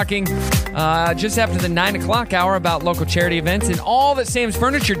to be talking just after the 9 o'clock hour about local charity events and all that Sam's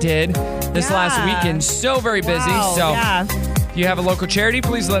Furniture did this last weekend. So very busy. If you have a local charity,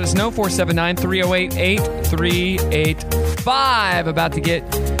 please let us know. 479-308-8385. About to get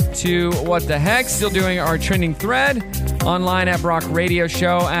to What the Heck. Still doing our trending thread online at Brock Radio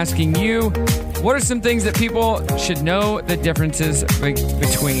Show, asking you, what are some things that people should know the differences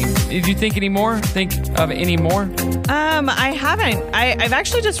between? Did you think of any more? I haven't. I've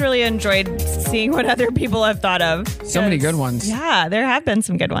actually just really enjoyed seeing what other people have thought of. So many good ones. Yeah, there have been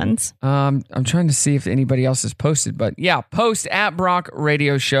some good ones. I'm trying to see if anybody else has posted, but yeah, post at Brock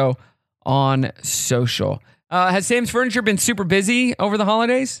Radio Show on social. Has Sam's Furniture been super busy over the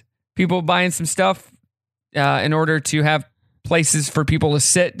holidays? People buying some stuff in order to have places for people to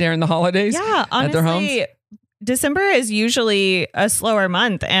sit during the holidays at their homes? December is usually a slower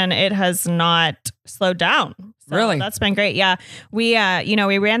month, and it has not slowed down. So really? That's been great. Yeah. We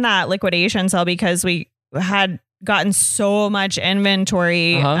ran that liquidation sale because we had gotten so much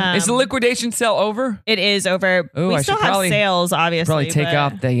inventory. Is the liquidation sale over? It is over. Ooh, we still have sales, obviously. Probably take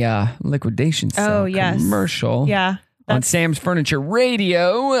out the liquidation sale commercial. Yeah. On Sam's Furniture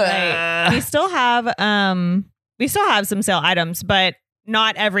Radio. Right. We still have some sale items, but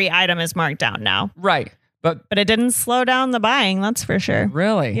not every item is marked down now. Right. But it didn't slow down the buying, that's for sure.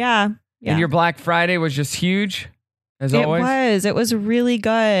 Really? Yeah. And your Black Friday was just huge, as always? It was really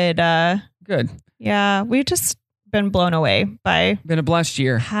good. Good. Yeah. We've just been blown away by... Been a blessed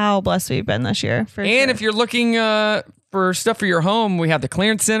year. How blessed we've been this year. If you're looking for stuff for your home, we have the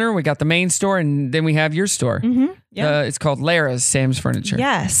clearance center, we got the main store, and then we have your store. Mm-hmm. Yeah. It's called Lara's Sam's Furniture.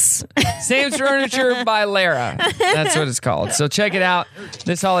 Yes. Sam's Furniture by Lara. That's what it's called. So check it out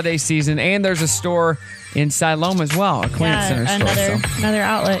this holiday season. And there's a store in Siloam as well, a clearance center store. Another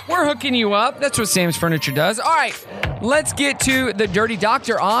outlet. We're hooking you up. That's what Sam's Furniture does. All right, let's get to the dirty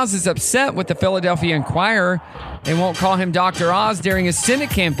Dr. Oz is upset with the Philadelphia Inquirer. They won't call him Dr. Oz during his Senate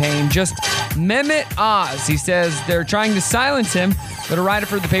campaign, just Mehmet Oz. He says they're trying to silence him, but a writer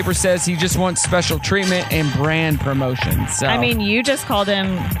for the paper says he just wants special treatment and brand promotion. So, I mean, you just called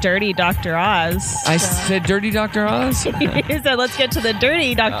him Dirty Dr. Oz. I said Dirty Dr. Oz? You said, let's get to the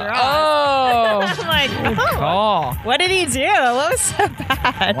Dirty Dr. Oz. I'm like, call. What did he do? What was so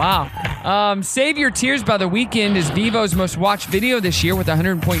bad? Wow. Save Your Tears by The Weeknd is Vevo's most watched video this year with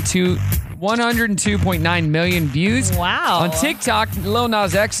 102.9 million views. Wow. On TikTok, Lil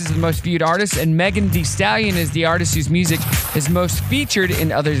Nas X is the most viewed artist, and Megan Thee Stallion is the artist whose music is most featured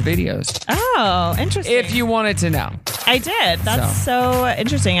in others' videos. Oh, interesting. If you wanted to know. I did. That's so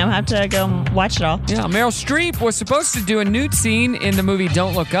interesting. I'm going to have to go watch it all. Yeah, Meryl Streep was supposed to do a nude scene in the movie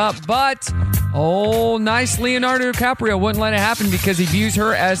Don't Look Up, but nice Leonardo DiCaprio wouldn't let it happen because he views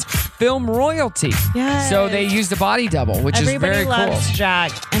her as film royalty. Yes. So they used a body double, which Everybody is very loves cool.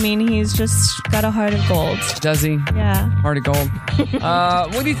 Jack. I mean, he's just got a heart of gold. Does he? Yeah. Heart of gold.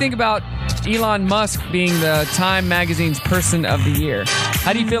 What do you think about Elon Musk being the Time Magazine's Person of the Year?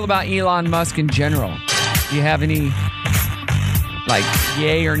 How do you feel about Elon Musk in general? Do you have any,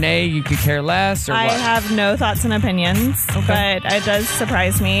 yay or nay, you could care less, or I what? have no thoughts and opinions, but it does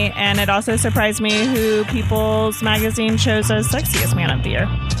surprise me. And it also surprised me who People's Magazine chose as Sexiest Man of the Year.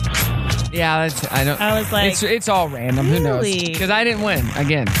 Yeah, I was like, it's all random. Who knows? Because I didn't win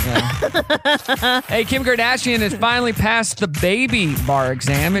again. Yeah. Hey, Kim Kardashian has finally passed the baby bar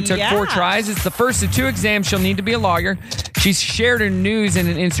exam. It took 4 tries. It's the first of 2 exams she'll need to be a lawyer. She shared her news in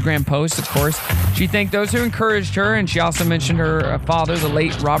an Instagram post, of course. She thanked those who encouraged her, and she also mentioned her father, the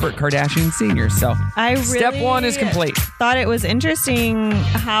late Robert Kardashian Sr. So step 1 is complete. Thought it was interesting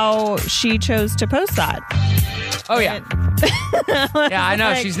how she chose to post that. Oh, yeah. Yeah, I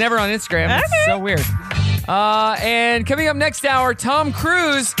know. She's never on Instagram. It's so weird. And coming up next hour, Tom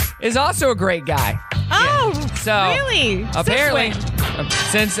Cruise is also a great guy. Oh, so really? Apparently,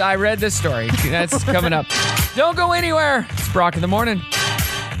 since I read this story, that's coming up. Don't go anywhere. It's Brock in the Morning.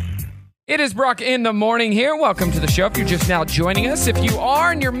 It is Brock in the Morning here. Welcome to the show. If you're just now joining us, if you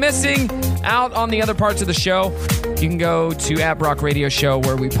are and you're missing out on the other parts of the show, you can go to @Brock Radio Show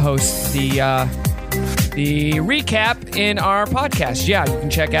where we post the recap in our podcast. Yeah, you can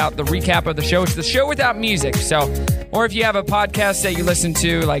check out the recap of the show. It's the show without music. So, or if you have a podcast that you listen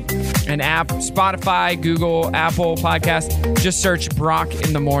to, like an app, Spotify, Google, Apple podcast, just search Brock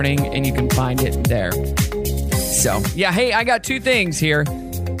in the Morning and you can find it there. So, yeah, hey, I got 2 things here.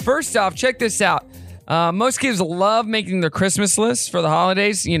 First off, check this out. Most kids love making their Christmas lists for the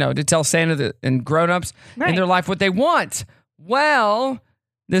holidays, to tell Santa and grown-ups in their life what they want. Well,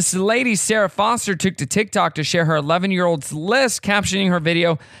 this lady, Sarah Foster, took to TikTok to share her 11-year-old's list, captioning her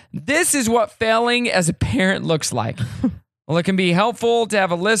video, "This is what failing as a parent looks like." Well, it can be helpful to have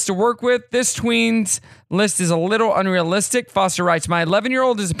a list to work with. This tween's list is a little unrealistic. Foster writes, "My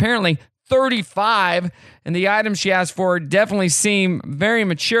 11-year-old is apparently 35, and the items she asked for definitely seem very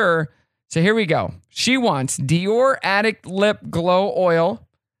mature." So here we go. She wants Dior Addict Lip Glow Oil,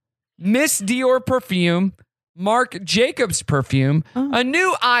 Miss Dior perfume, Marc Jacobs perfume, a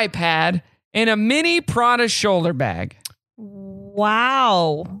new iPad, and a mini Prada shoulder bag.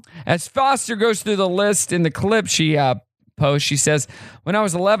 Wow. As Foster goes through the list in the clip she posts, she says, "When I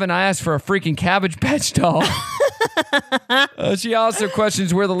was 11, I asked for a freaking Cabbage Patch doll." She also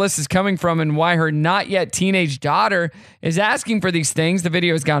questions where the list is coming from and why her not yet teenage daughter is asking for these things. The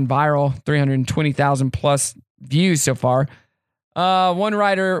video has gone viral, 320,000 plus views so far.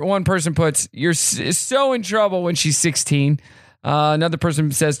 One person puts, "You're so in trouble when she's 16. Another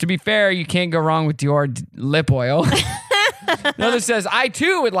person says, "To be fair, you can't go wrong with Dior lip oil." Another says, "I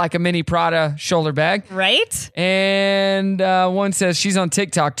too would like a mini Prada shoulder bag." Right? And one says, "She's on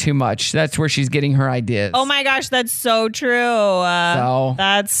TikTok too much. That's where she's getting her ideas." Oh my gosh, that's so true.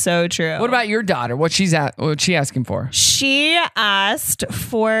 That's so true. What about your daughter? What's she asking for? She asked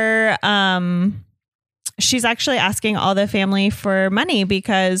for she's actually asking all the family for money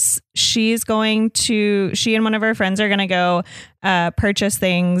because she and one of her friends are going to go purchase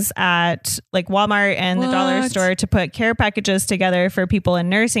things at like Walmart and the dollar store to put care packages together for people in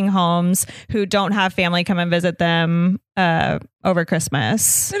nursing homes who don't have family come and visit them over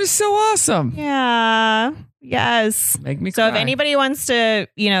Christmas. That is so awesome. Yeah. Yes. Make me So cry. if anybody wants to,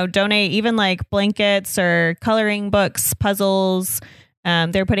 donate even like blankets or coloring books, puzzles,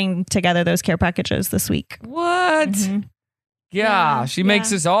 they're putting together those care packages this week. What? Mm-hmm. Yeah, she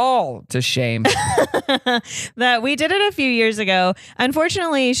makes us all to shame. That we did it a few years ago.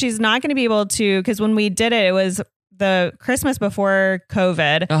 Unfortunately, she's not going to be able to, because when we did it, it was the Christmas before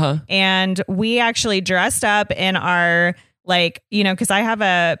COVID. And we actually dressed up in our, because I have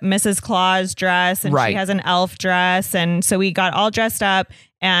a Mrs. Claus dress and she has an elf dress. And so we got all dressed up.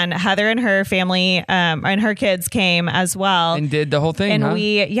 And Heather and her family and her kids came as well. And did the whole thing, And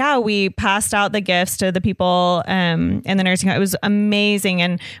we passed out the gifts to the people in the nursing home. It was amazing.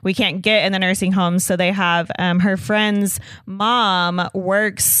 And we can't get in the nursing home. So they have her friend's mom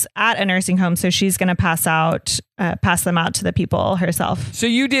works at a nursing home. So she's going to pass them out to the people herself. So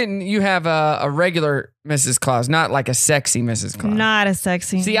you have a regular Mrs. Claus, not like a sexy Mrs. Claus. Not a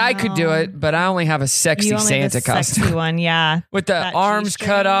sexy. See, I could do it, but I only have a sexy Santa costume. Sexy one, yeah. With the arms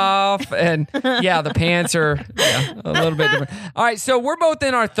cut off and the pants are a little bit different. All right, so we're both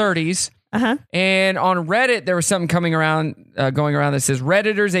in our 30s. And on Reddit, there was something going around that says,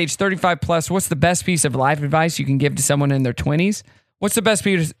 Redditors age 35 plus, what's the best piece of life advice you can give to someone in their 20s? What's the best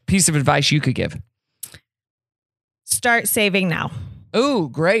piece of advice you could give? Start saving now. Ooh,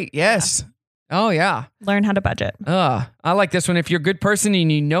 great. Yes. Oh, yeah. Learn how to budget. I like this one. If you're a good person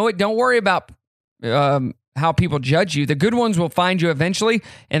and you know it, don't worry about how people judge you. The good ones will find you eventually,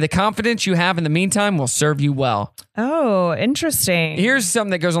 and the confidence you have in the meantime will serve you well. Oh, interesting. Here's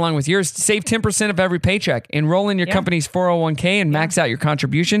something that goes along with yours. Save 10% of every paycheck. Enroll in your company's 401k and max out your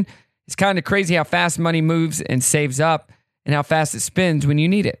contribution. It's kind of crazy how fast money moves and saves up and how fast it spends when you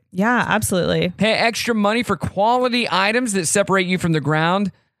need it. Yeah, absolutely. Pay extra money for quality items that separate you from the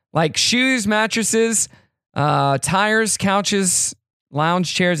ground, like shoes, mattresses, tires, couches,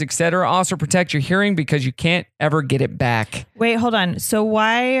 lounge chairs, etc. Also protect your hearing because you can't ever get it back. Wait, hold on. So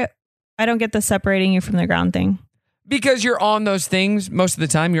why? I don't get the separating you from the ground thing. Because you're on those things most of the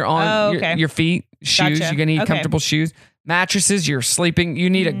time. You're on your feet, shoes. Gotcha. You're going to need comfortable shoes. Mattresses, you're sleeping. You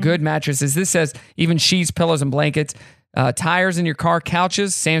need a good mattress. As this says, even sheets, pillows, and blankets. Tires in your car,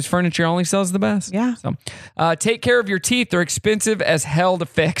 couches. Sam's Furniture only sells the best. Yeah. So take care of your teeth. They're expensive as hell to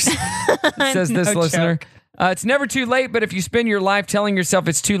fix, says this listener. It's never too late, but if you spend your life telling yourself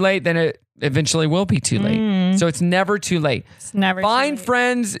it's too late, then it eventually will be too late. So it's never too late. It's never Find too late.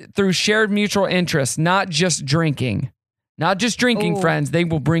 friends through shared mutual interests, not just drinking. Not just drinking friends. They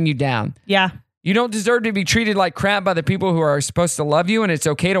will bring you down. Yeah. You don't deserve to be treated like crap by the people who are supposed to love you, and it's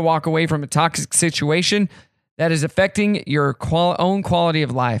okay to walk away from a toxic situation that is affecting your own quality of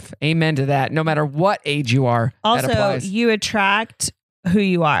life. Amen to that. No matter what age you are, that Also, applies. you attract who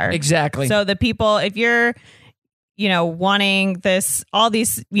you are. Exactly. So the people, if you're, wanting all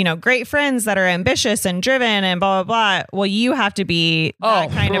these, great friends that are ambitious and driven and blah, blah, blah. Well, you have to be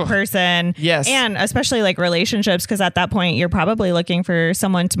that kind of person. Yes. And especially like relationships, because at that point you're probably looking for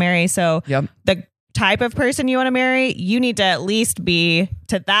someone to marry. So the type of person you want to marry, you need to at least be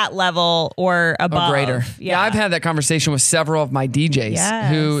to that level or above. Or greater. Yeah, I've had that conversation with several of my DJs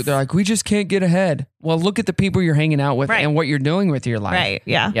who they're like, we just can't get ahead. Well, look at the people you're hanging out with and what you're doing with your life. Right.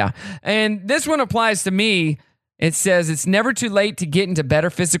 Yeah. Yeah. And this one applies to me. It says it's never too late to get into better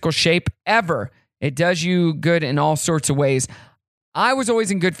physical shape ever. It does you good in all sorts of ways. I was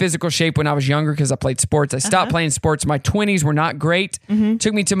always in good physical shape when I was younger because I played sports. I stopped playing sports. My 20s were not great.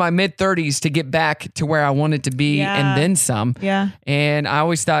 Took me to my mid 30s to get back to where I wanted to be and then some. Yeah. And I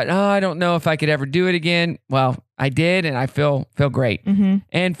always thought, I don't know if I could ever do it again. Well, I did, and I feel great.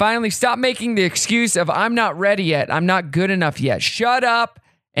 And finally, stop making the excuse of I'm not ready yet. I'm not good enough yet. Shut up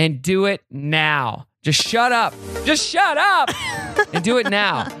and do it now. Just shut up. Just shut up and do it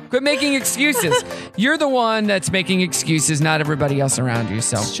now. Quit making excuses. You're the one that's making excuses, not everybody else around you.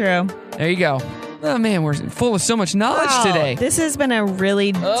 So It's true. There you go. Oh, man, we're full of so much knowledge today. This has been a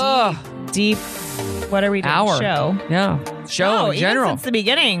really deep, what are we doing? Hour. Show. Yeah. Show in general. Even since the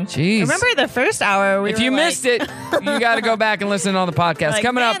beginning. Jeez. Remember the first hour? If you missed it, you got to go back and listen to all the podcasts.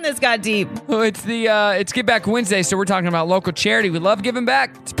 Coming up. This got deep. It's Give Back Wednesday, so we're talking about local charity. We love giving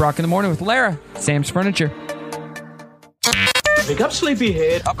back. It's Brock in the Morning with Lara, Sam's Furniture. Wake up,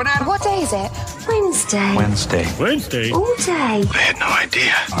 sleepyhead. Up and at 'em. What day is it? Wednesday. Wednesday. All day. I had no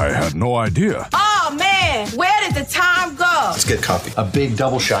idea. I had no idea. Oh, man. Where did the time go? Let's get coffee. A big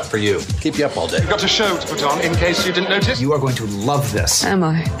double shot for you. Keep you up all day. We've got a show to put on, in case you didn't notice. You are going to love this. Am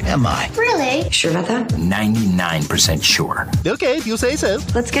I? Really? Sure about that? 99% sure. Okay, if you say so.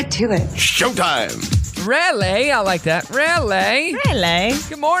 Let's get to it. Showtime. Relay, I like that. Relay.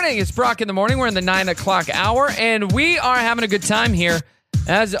 Good morning. It's Brock in the Morning. We're in the 9 o'clock hour, and we are having a good time here.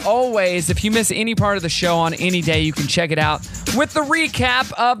 As always, if you miss any part of the show on any day, you can check it out with the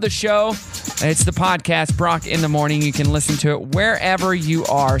recap of the show. It's the podcast, Brock in the Morning. You can listen to it wherever you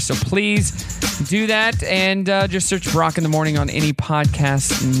are. So please do that and just search Brock in the Morning on any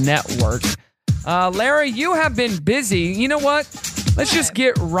podcast network. Lara, you have been busy. You know what? Let's just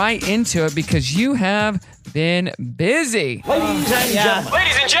get right into it because you have been busy. Ladies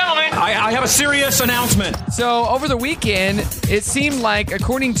and gentlemen, I have a serious announcement. So over the weekend, it seemed like,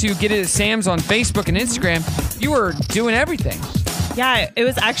 according to Get It at Sam's on Facebook and Instagram, you were doing everything. Yeah, it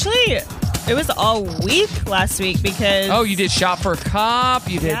was all week last week because... Oh, you did Shop for a Cop.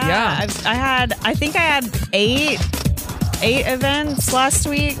 You did, I think I had eight events last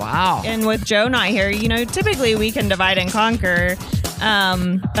week. Wow. And with Joe not here, typically we can divide and conquer.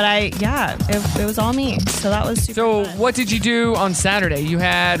 But it was all me. So that was super fun. What did you do on Saturday? You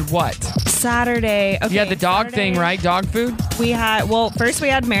had what? Saturday. Okay, you had the dog thing, right? Dog food? First we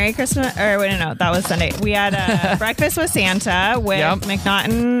had Merry Christmas, or wait, no, that was Sunday. We had breakfast with Santa with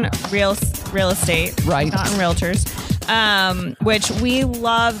McNaughton Real Estate. Right. McNaughton Realtors. which we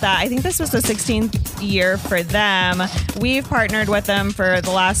love that. I think this was the 16th year for them. We've partnered with them for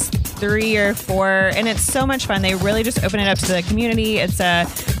the last 3 or 4, and it's so much fun. They really just open it up to the community. It's a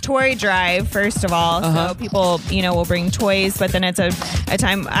toy drive, first of all, so people, will bring toys, but then it's a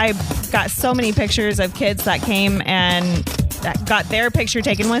time. I got so many pictures of kids that came and got their picture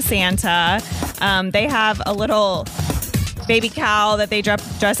taken with Santa. They have a little baby cow that they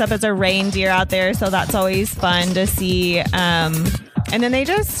dress up as a reindeer out there, so that's always fun to see. And then they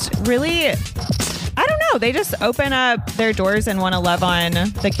just really, I don't know, they just open up their doors and want to love on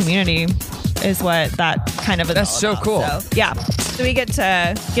the community is what that kind of is. That's so about. cool. So, yeah, so we get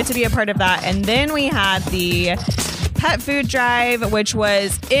to be a part of that. And then we had the pet food drive, which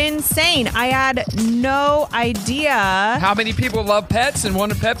was insane. I had no idea how many people love pets and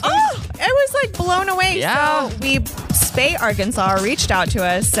wanted pet food. Oh, it was like blown away. Yeah. So Spay Arkansas reached out to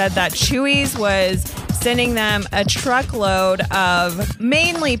us, said that Chewy's was sending them a truckload of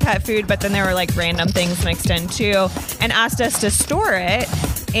mainly pet food, but then there were like random things mixed in too, and asked us to store it.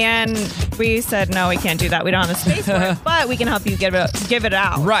 And we said, no, we can't do that. We don't have the space for it, but we can help you give it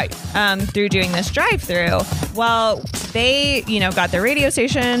out. Right. Through doing this drive-through. Well, they, got their radio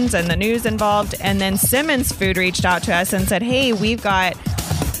stations and the news involved. And then Simmons Food reached out to us and said, hey, we've got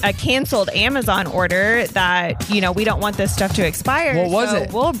a canceled Amazon order that, we don't want this stuff to expire. What was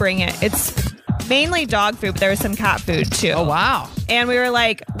it? We'll bring it. It's mainly dog food, but there was some cat food too. Oh, wow. And we were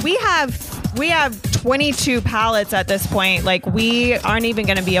like, we have 22 pallets at this point. Like, we aren't even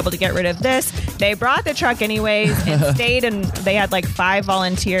going to be able to get rid of this. They brought the truck anyways and stayed, and they had like 5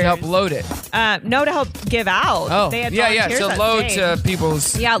 volunteers. To help load it. No, to help give out. Oh, they had yeah. volunteers So that load stayed. to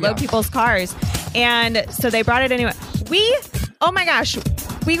people's. Load people's cars. And so they brought it anyway. Oh my gosh,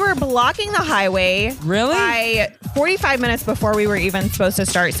 we were blocking the highway. Really? By 45 minutes before we were even supposed to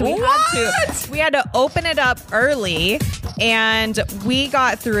start. So we had to open it up early, and we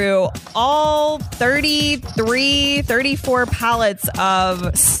got through all 34 pallets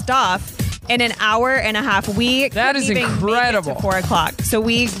of stuff in an hour and a half. That is incredible. 4 o'clock. So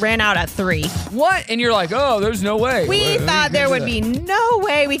we ran out at 3. What? And you're like, oh, there's no way. We thought there would be no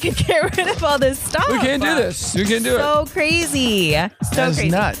way we could get rid of all this stuff. We can't do this. We can't do it. So crazy. That's crazy.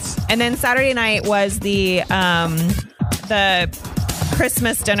 Nuts. And then Saturday night was the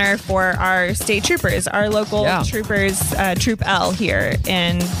Christmas dinner for our state troopers, our local troopers, Troop L here,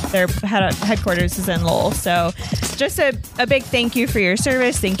 and their headquarters is in Lowell. So just a big thank you for your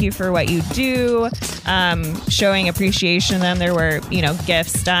service. Thank you for what you do, showing appreciation to them. There were,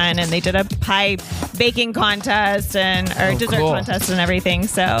 gifts done, and they did a pie baking contest or dessert contest and everything.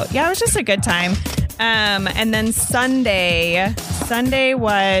 So yeah, it was just a good time. And then Sunday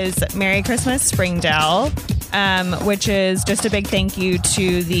was Merry Christmas Springdale. Which is just a big thank you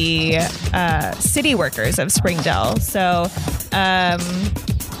to the city workers of Springdale. So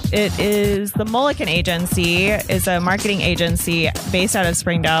it is the Mulliken Agency, is a marketing agency based out of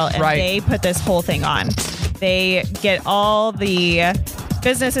Springdale, and they put this whole thing on. They get all the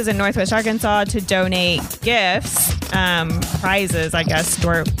businesses in Northwest Arkansas to donate gifts, prizes, I guess.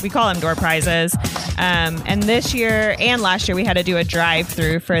 We call them door prizes. And this year and last year, we had to do a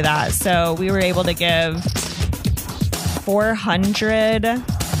drive-through for that. So we were able to give 400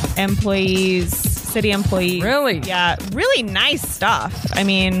 employees, city employees. Really? Yeah, really nice stuff. I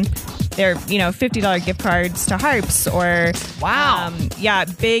mean, they're, $50 gift cards to Harps, or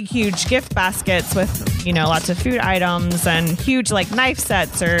big, huge gift baskets with, lots of food items, and huge like knife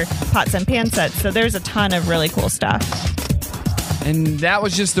sets or pots and pan sets. So there's a ton of really cool stuff. And that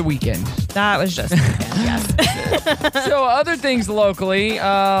was just the weekend. That was just the weekend, yes. So other things locally,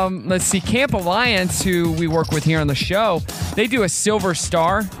 let's see, Camp Alliance, who we work with here on the show, they do a Silver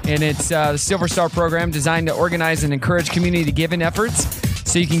Star, and it's the Silver Star program designed to organize and encourage community giving efforts.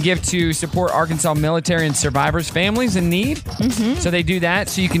 So you can give to support Arkansas military and survivors' families in need. Mm-hmm. So they do that.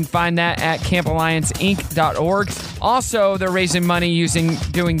 So you can find that at campallianceinc.org. Also, they're raising money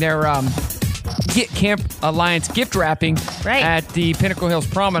doing their Camp Alliance gift wrapping at the Pinnacle Hills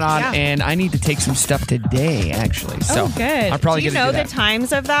Promenade, and I need to take some stuff today, actually. So good. I'm probably do you going to know do the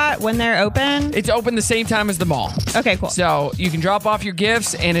times of that when they're open? It's open the same time as the mall. Okay, cool. So you can drop off your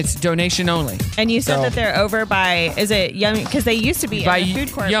gifts, and it's donation only. And you said that they're over by, is it Yum? Because they used to be by in the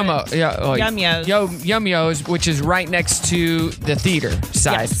food court. Yum-Yo's, which is right next to the theater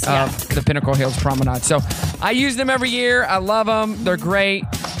side of the Pinnacle Hills Promenade. So I use them every year. I love them. They're great.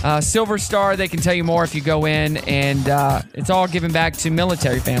 Silver Star, they can tell you more if you go in, and it's all given back to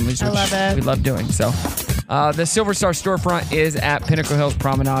military families, which we love doing. So the Silver Star storefront is at Pinnacle Hills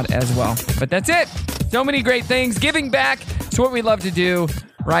Promenade as well. But that's it. So many great things. Giving back is what we love to do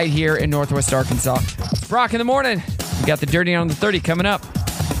right here in Northwest Arkansas. It's Brock in the morning. We got the Dirty on the 30 coming up.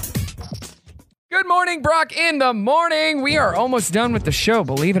 Good morning, Brock in the morning. We are almost done with the show,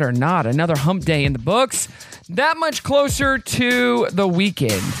 believe it or not. Another hump day in the books. That much closer to the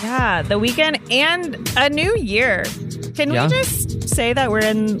weekend. Yeah, the weekend and a new year. Can we just say that we're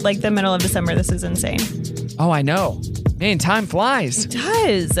in like the middle of December? This is insane. Oh, I know. Man, time flies.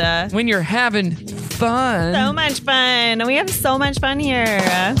 It does. When you're having fun. So much fun. We have so much fun here.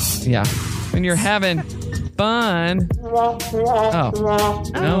 Yeah. When you're having fun. Oh,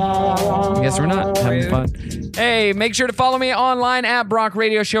 no. I guess we're not having fun. Hey, make sure to follow me online at Brock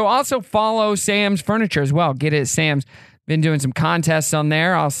Radio Show. Also follow Sam's Furniture as well. Get it at Sam's. Been doing some contests on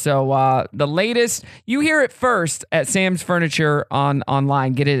there. Also, the latest, you hear it first at Sam's Furniture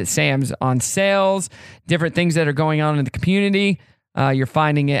online. Get it at Sam's on sales, different things that are going on in the community. You're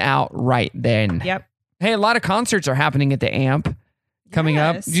finding it out right then. Yep. Hey, a lot of concerts are happening at the AMP coming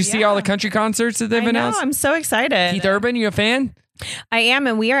up. Did you see all the country concerts that they've announced? I'm so excited. Keith Urban, you a fan? I am,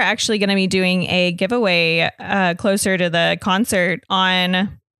 and we are actually going to be doing a giveaway closer to the concert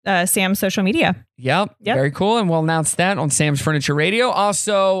on Sam's social media. Yep. Very cool. And we'll announce that on Sam's Furniture Radio.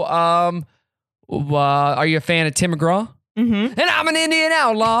 Also, are you a fan of Tim McGraw? Mm-hmm. And I'm an Indian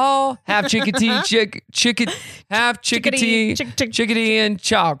outlaw. Half chickadee, half chickadee, chickadee and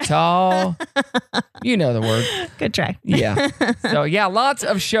Choctaw. You know the word. Good try. Yeah. So yeah, lots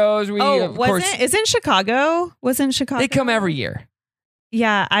of shows. Of course, isn't Chicago? Wasn't Chicago? They come every year.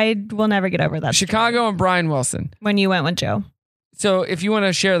 Yeah, I will never get over that. Chicago and Brian Wilson. When you went with Joe. So if you want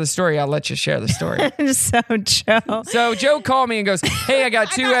to share the story, I'll let you share the story. So Joe called me and goes, hey, I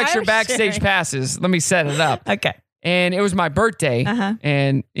got two extra backstage passes. Let me set it up. Okay. And it was my birthday.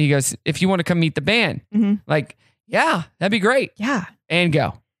 And he goes, if you want to come meet the band, like, yeah, that'd be great. Yeah. And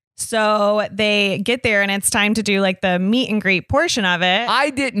go. So they get there and it's time to do like the meet and greet portion of it. I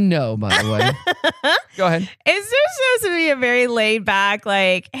didn't know, by the way. Go ahead. It's just supposed to be a very laid back,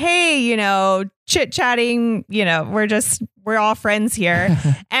 like, hey, chit chatting, we're all friends here.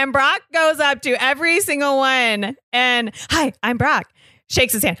 And Brock goes up to every single one and, hi, I'm Brock.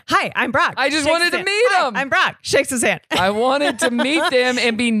 Shakes his hand. Hi, I'm Brock. I just wanted to meet him. I'm Brock. Shakes his hand. I wanted to meet them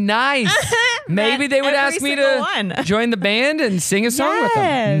and be nice. Maybe they would ask me to join the band and sing a song with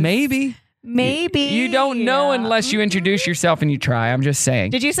them. Maybe. You don't know unless you introduce yourself and you try. I'm just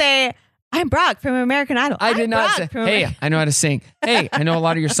saying. Did you say, I'm Brock from American Idol? I did not say, hey, I know how to sing. Hey, I know a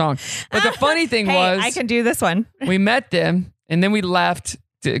lot of your songs. But the funny thing was, I can do this one. We met them and then we left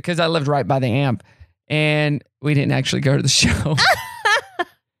because I lived right by the AMP and we didn't actually go to the show.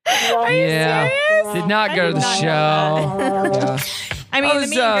 Are you serious? Did not go to the show. Yeah. I mean, the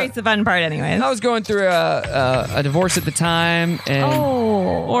meet and greet's the fun part anyways. I was going through a divorce at the time. And,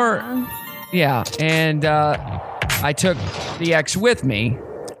 and I took the ex with me.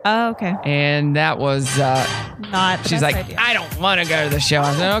 Oh, okay. And that was not. She's like, idea. I don't want to go to the show.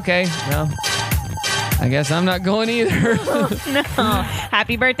 I said, okay, well, I guess I'm not going either. No.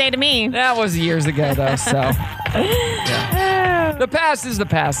 Happy birthday to me. That was years ago, though. So, yeah. The past is the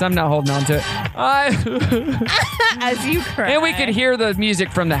past. I'm not holding on to it. As you cry. And we could hear the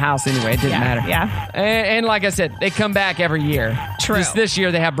music from the house anyway. It didn't matter. Yeah. And like I said, they come back every year. True. Just this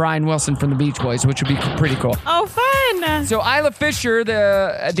year, they have Brian Wilson from the Beach Boys, which would be pretty cool. Oh, fun. So Isla Fisher,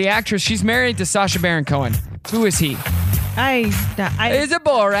 the actress, she's married to Sacha Baron Cohen. Who is he? Is it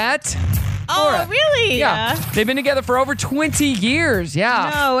Borat? Oh, really? Yeah. They've been together for over 20 years.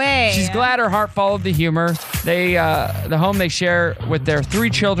 Yeah. No way. She's glad her heart followed the humor. They, the home they share with their 3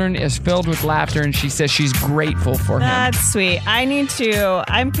 children is filled with laughter, and she says she's grateful for him. That's sweet.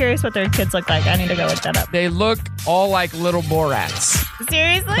 I'm curious what their kids look like. I need to go look that up. They look all like little Borats.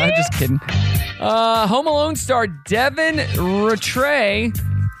 Seriously? I'm just kidding. Home Alone star Devin Rattray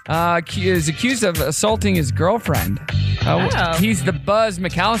is accused of assaulting his girlfriend. He's the Buzz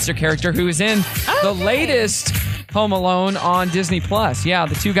McAllister character who is in the latest Home Alone on Disney+. Yeah,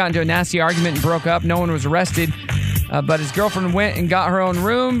 the two got into a nasty argument and broke up. No one was arrested, but his girlfriend went and got her own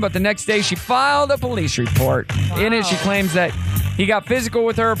room, but the next day she filed a police report. Wow. In it, she claims that he got physical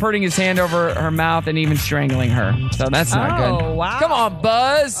with her, putting his hand over her mouth and even strangling her. So that's not good. Oh, wow. Come on,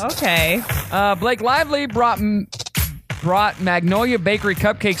 Buzz. Okay. Blake Lively brought Magnolia Bakery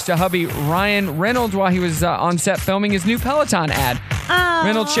cupcakes to hubby Ryan Reynolds while he was on set filming his new Peloton ad.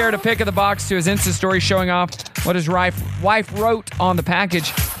 Reynolds shared a pic of the box to his Insta story showing off what his wife wrote on the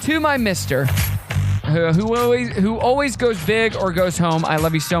package. To my mister, who always goes big or goes home, I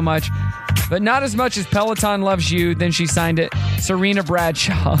love you so much, but not as much as Peloton loves you. Then she signed it, Serena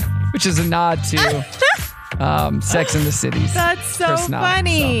Bradshaw, which is a nod to Sex and the City's. That's so Chris Knott,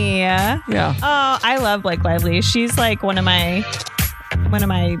 funny. Yeah. Oh, I love Blake Lively. She's like one of my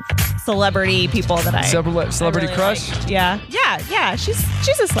celebrity people that I Celebrity really crush? like. Yeah. She's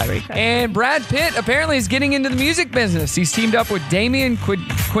a celebrity crush. And Brad Pitt apparently is getting into the music business. He's teamed up with Damien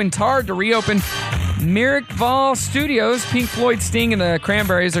Quintard to reopen Miracval Studios. Pink Floyd, Sting, and the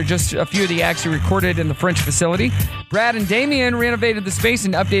Cranberries are just a few of the acts he recorded in the French facility. Brad and Damien renovated the space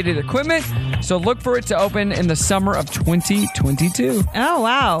and updated equipment, so look for it to open in the summer of 2022. Oh,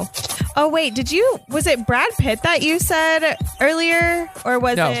 wow. Oh, wait, was it Brad Pitt that you said earlier, or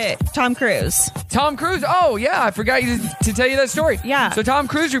was it Tom Cruise? Tom Cruise? Oh, yeah, I forgot to tell you that story. Yeah. So Tom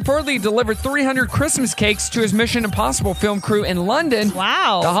Cruise reportedly delivered 300 Christmas cakes to his Mission Impossible film crew in London.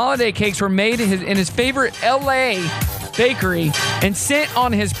 Wow. The holiday cakes were made in his favorite L.A. bakery and sent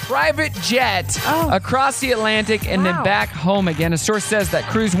on his private jet across the Atlantic and then back home again. A source says that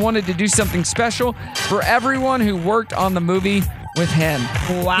Cruise wanted to do something special for everyone who worked on the movie with him.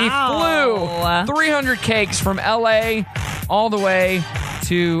 Wow. He flew 300 cakes from LA all the way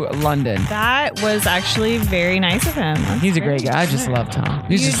to London. That was actually very nice of him. He's a great guy. I just love Tom.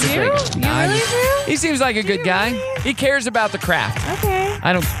 He's just a great guy. You really do? He seems like a good guy. He cares about the craft. Okay.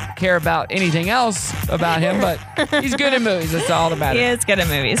 I don't care about anything else about him, but he's good at movies. That's all about it. He is good at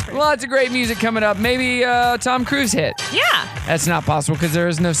movies. Lots of great music coming up. Maybe Tom Cruise hit. Yeah. That's not possible because there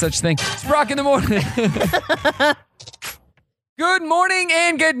is no such thing. It's Brock in the morning. Good morning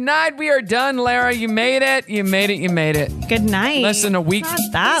and good night. We are done, Lara. You made it. You made it. Good night. Less than a week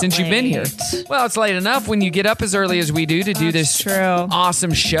since you've been here. Well, it's late enough when you get up as early as we do to do this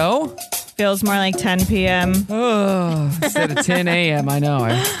awesome show. Feels more like 10 p.m. Oh, instead of 10 a.m. I know.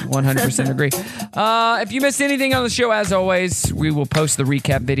 I 100% agree. If you missed anything on the show, as always, we will post the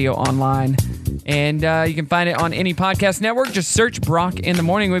recap video online. And you can find it on any podcast network. Just search Brock in the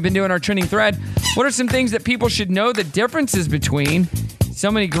Morning. We've been doing our trending thread. What are some things that people should know the differences between? So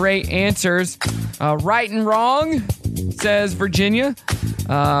many great answers. Right and wrong, says Virginia.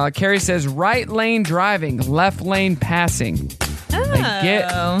 Carrie says right lane driving, left lane passing.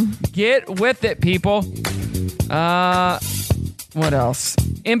 Like, get with it, people. What else?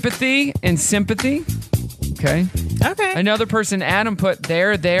 Empathy and sympathy. Okay. Another person, Adam, put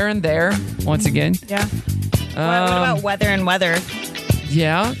there, and there. Once again. Yeah. What about weather and weather?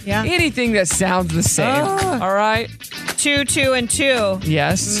 Yeah. Anything that sounds the same. All right. 2, 2, and 2.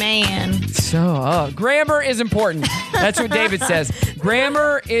 Yes. Man. So, grammar is important. That's what David says.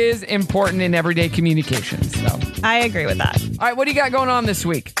 Grammar is important in everyday communications. So. I agree with that. All right, what do you got going on this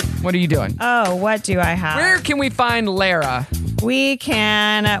week? What are you doing? Oh, what do I have? Where can we find Lara? We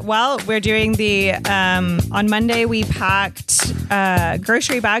can, we're doing the, on Monday we packed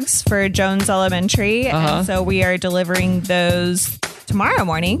grocery bags for Jones Elementary. And so we are delivering those tomorrow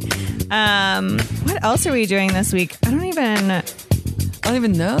morning. What else are we doing this week? I don't even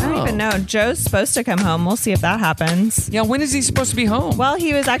know. Joe's supposed to come home. We'll see if that happens. Yeah, when is he supposed to be home? Well,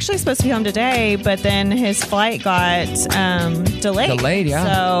 he was actually supposed to be home today, but then his flight got delayed. Yeah.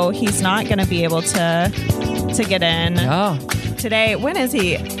 So he's not going to be able to get in today. When is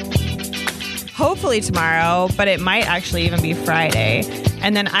he? Hopefully tomorrow, but it might actually even be Friday.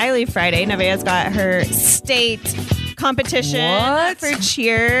 And then I leave Friday. Nevaeh's got her state competition for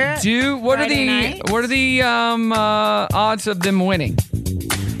cheer. What are the odds of them winning?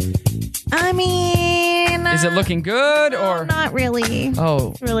 I mean, is it looking good or not really?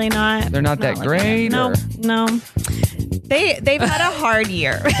 Oh, it's really not. They're not that great. No. They've had a hard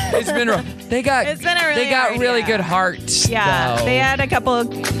year. It's been rough. They got really good hearts. Yeah, though. They had a couple of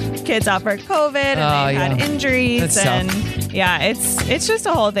kids out for COVID and they had injuries. It's just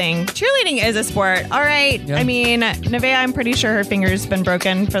a whole thing. Cheerleading is a sport. All right. Yeah. I mean, Nevaeh, I'm pretty sure her finger's been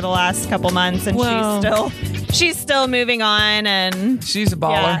broken for the last couple months and she's still moving on and she's a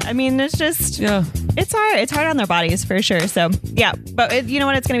baller. Yeah, I mean, it's just it's hard. It's hard on their bodies for sure. So yeah, but you know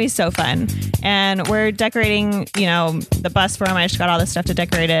what? It's going to be so fun. And we're decorating, the bus for them. I just got all this stuff to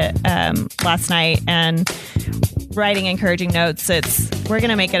decorate it last night and writing encouraging notes. We're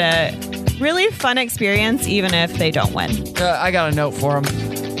going to make it a really fun experience, even if they don't win. I got a note for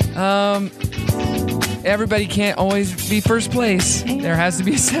them. Everybody can't always be first place. There has to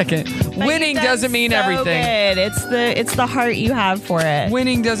be a second. But winning doesn't mean everything. Good. It's the heart you have for it.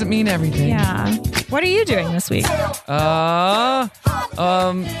 Winning doesn't mean everything. Yeah. What are you doing this week?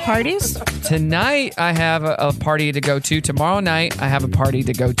 Parties? Tonight I have a party to go to. Tomorrow night I have a party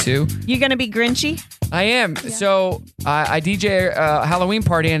to go to. You gonna be Grinchy? I am. Yeah. So I DJ a Halloween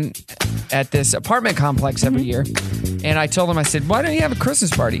party at this apartment complex every year. And I told them, I said, why don't you have a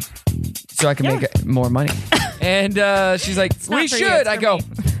Christmas party? So I can make more money. And she's like, we should. I go,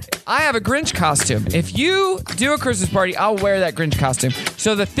 I have a Grinch costume. If you do a Christmas party, I'll wear that Grinch costume.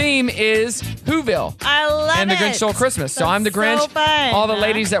 So the theme is Whoville. I love and it. The Grinch Stole Christmas. So That's I'm the Grinch. so fun. All the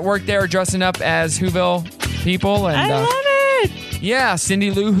ladies that work there are dressing up as Whoville people. And, I love it. Yeah,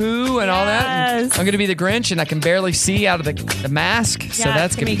 Cindy Lou Who and all that. And I'm going to be the Grinch, and I can barely see out of the mask. So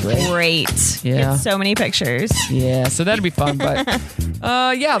that's going to be great. Yeah. Get so many pictures. Yeah, so that'd be fun. But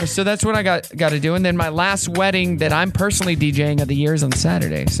yeah, so that's what I got to do. And then my last wedding that I'm personally DJing of the year is on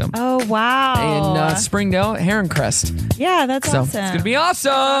Saturday. So Oh, wow. in Springdale, Heron Crest. Yeah, that's So awesome. it's going to be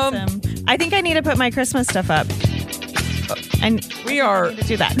awesome. I think I need to put my Christmas stuff up. And we are to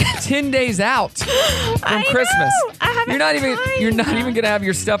do that. 10 days out from Christmas. I haven't You're not even going to have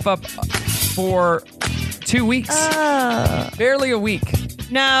your stuff up for 2 weeks. Barely a week.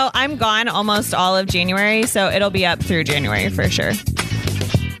 No, I'm gone almost all of January, so it'll be up through January for sure.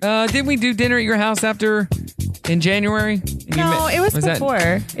 Didn't we do dinner at your house in January? No, it was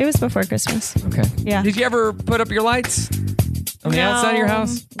before. It was before Christmas. Okay. Yeah. Did you ever put up your lights on the outside of your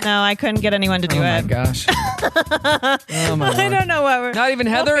house? No, I couldn't get anyone to do it. Oh my gosh. Oh my I Lord. don't know what we're. Not even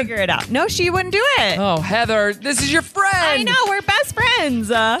Heather? We'll figure it out. No, she wouldn't do it. Oh, Heather, this is your friend. I know, we're best friends.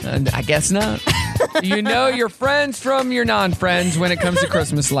 I guess not. You know your friends from your non-friends when it comes to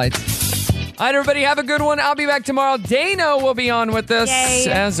Christmas lights. All right, everybody, have a good one. I'll be back tomorrow. Dana will be on with us,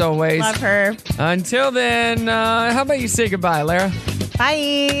 as always. Love her. Until then, how about you say goodbye, Lara?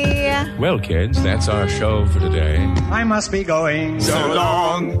 Bye. Well, kids, that's our show for today. I must be going. So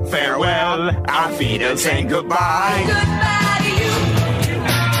long, farewell, auf Wiedersehen, goodbye.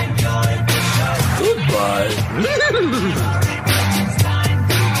 Goodbye.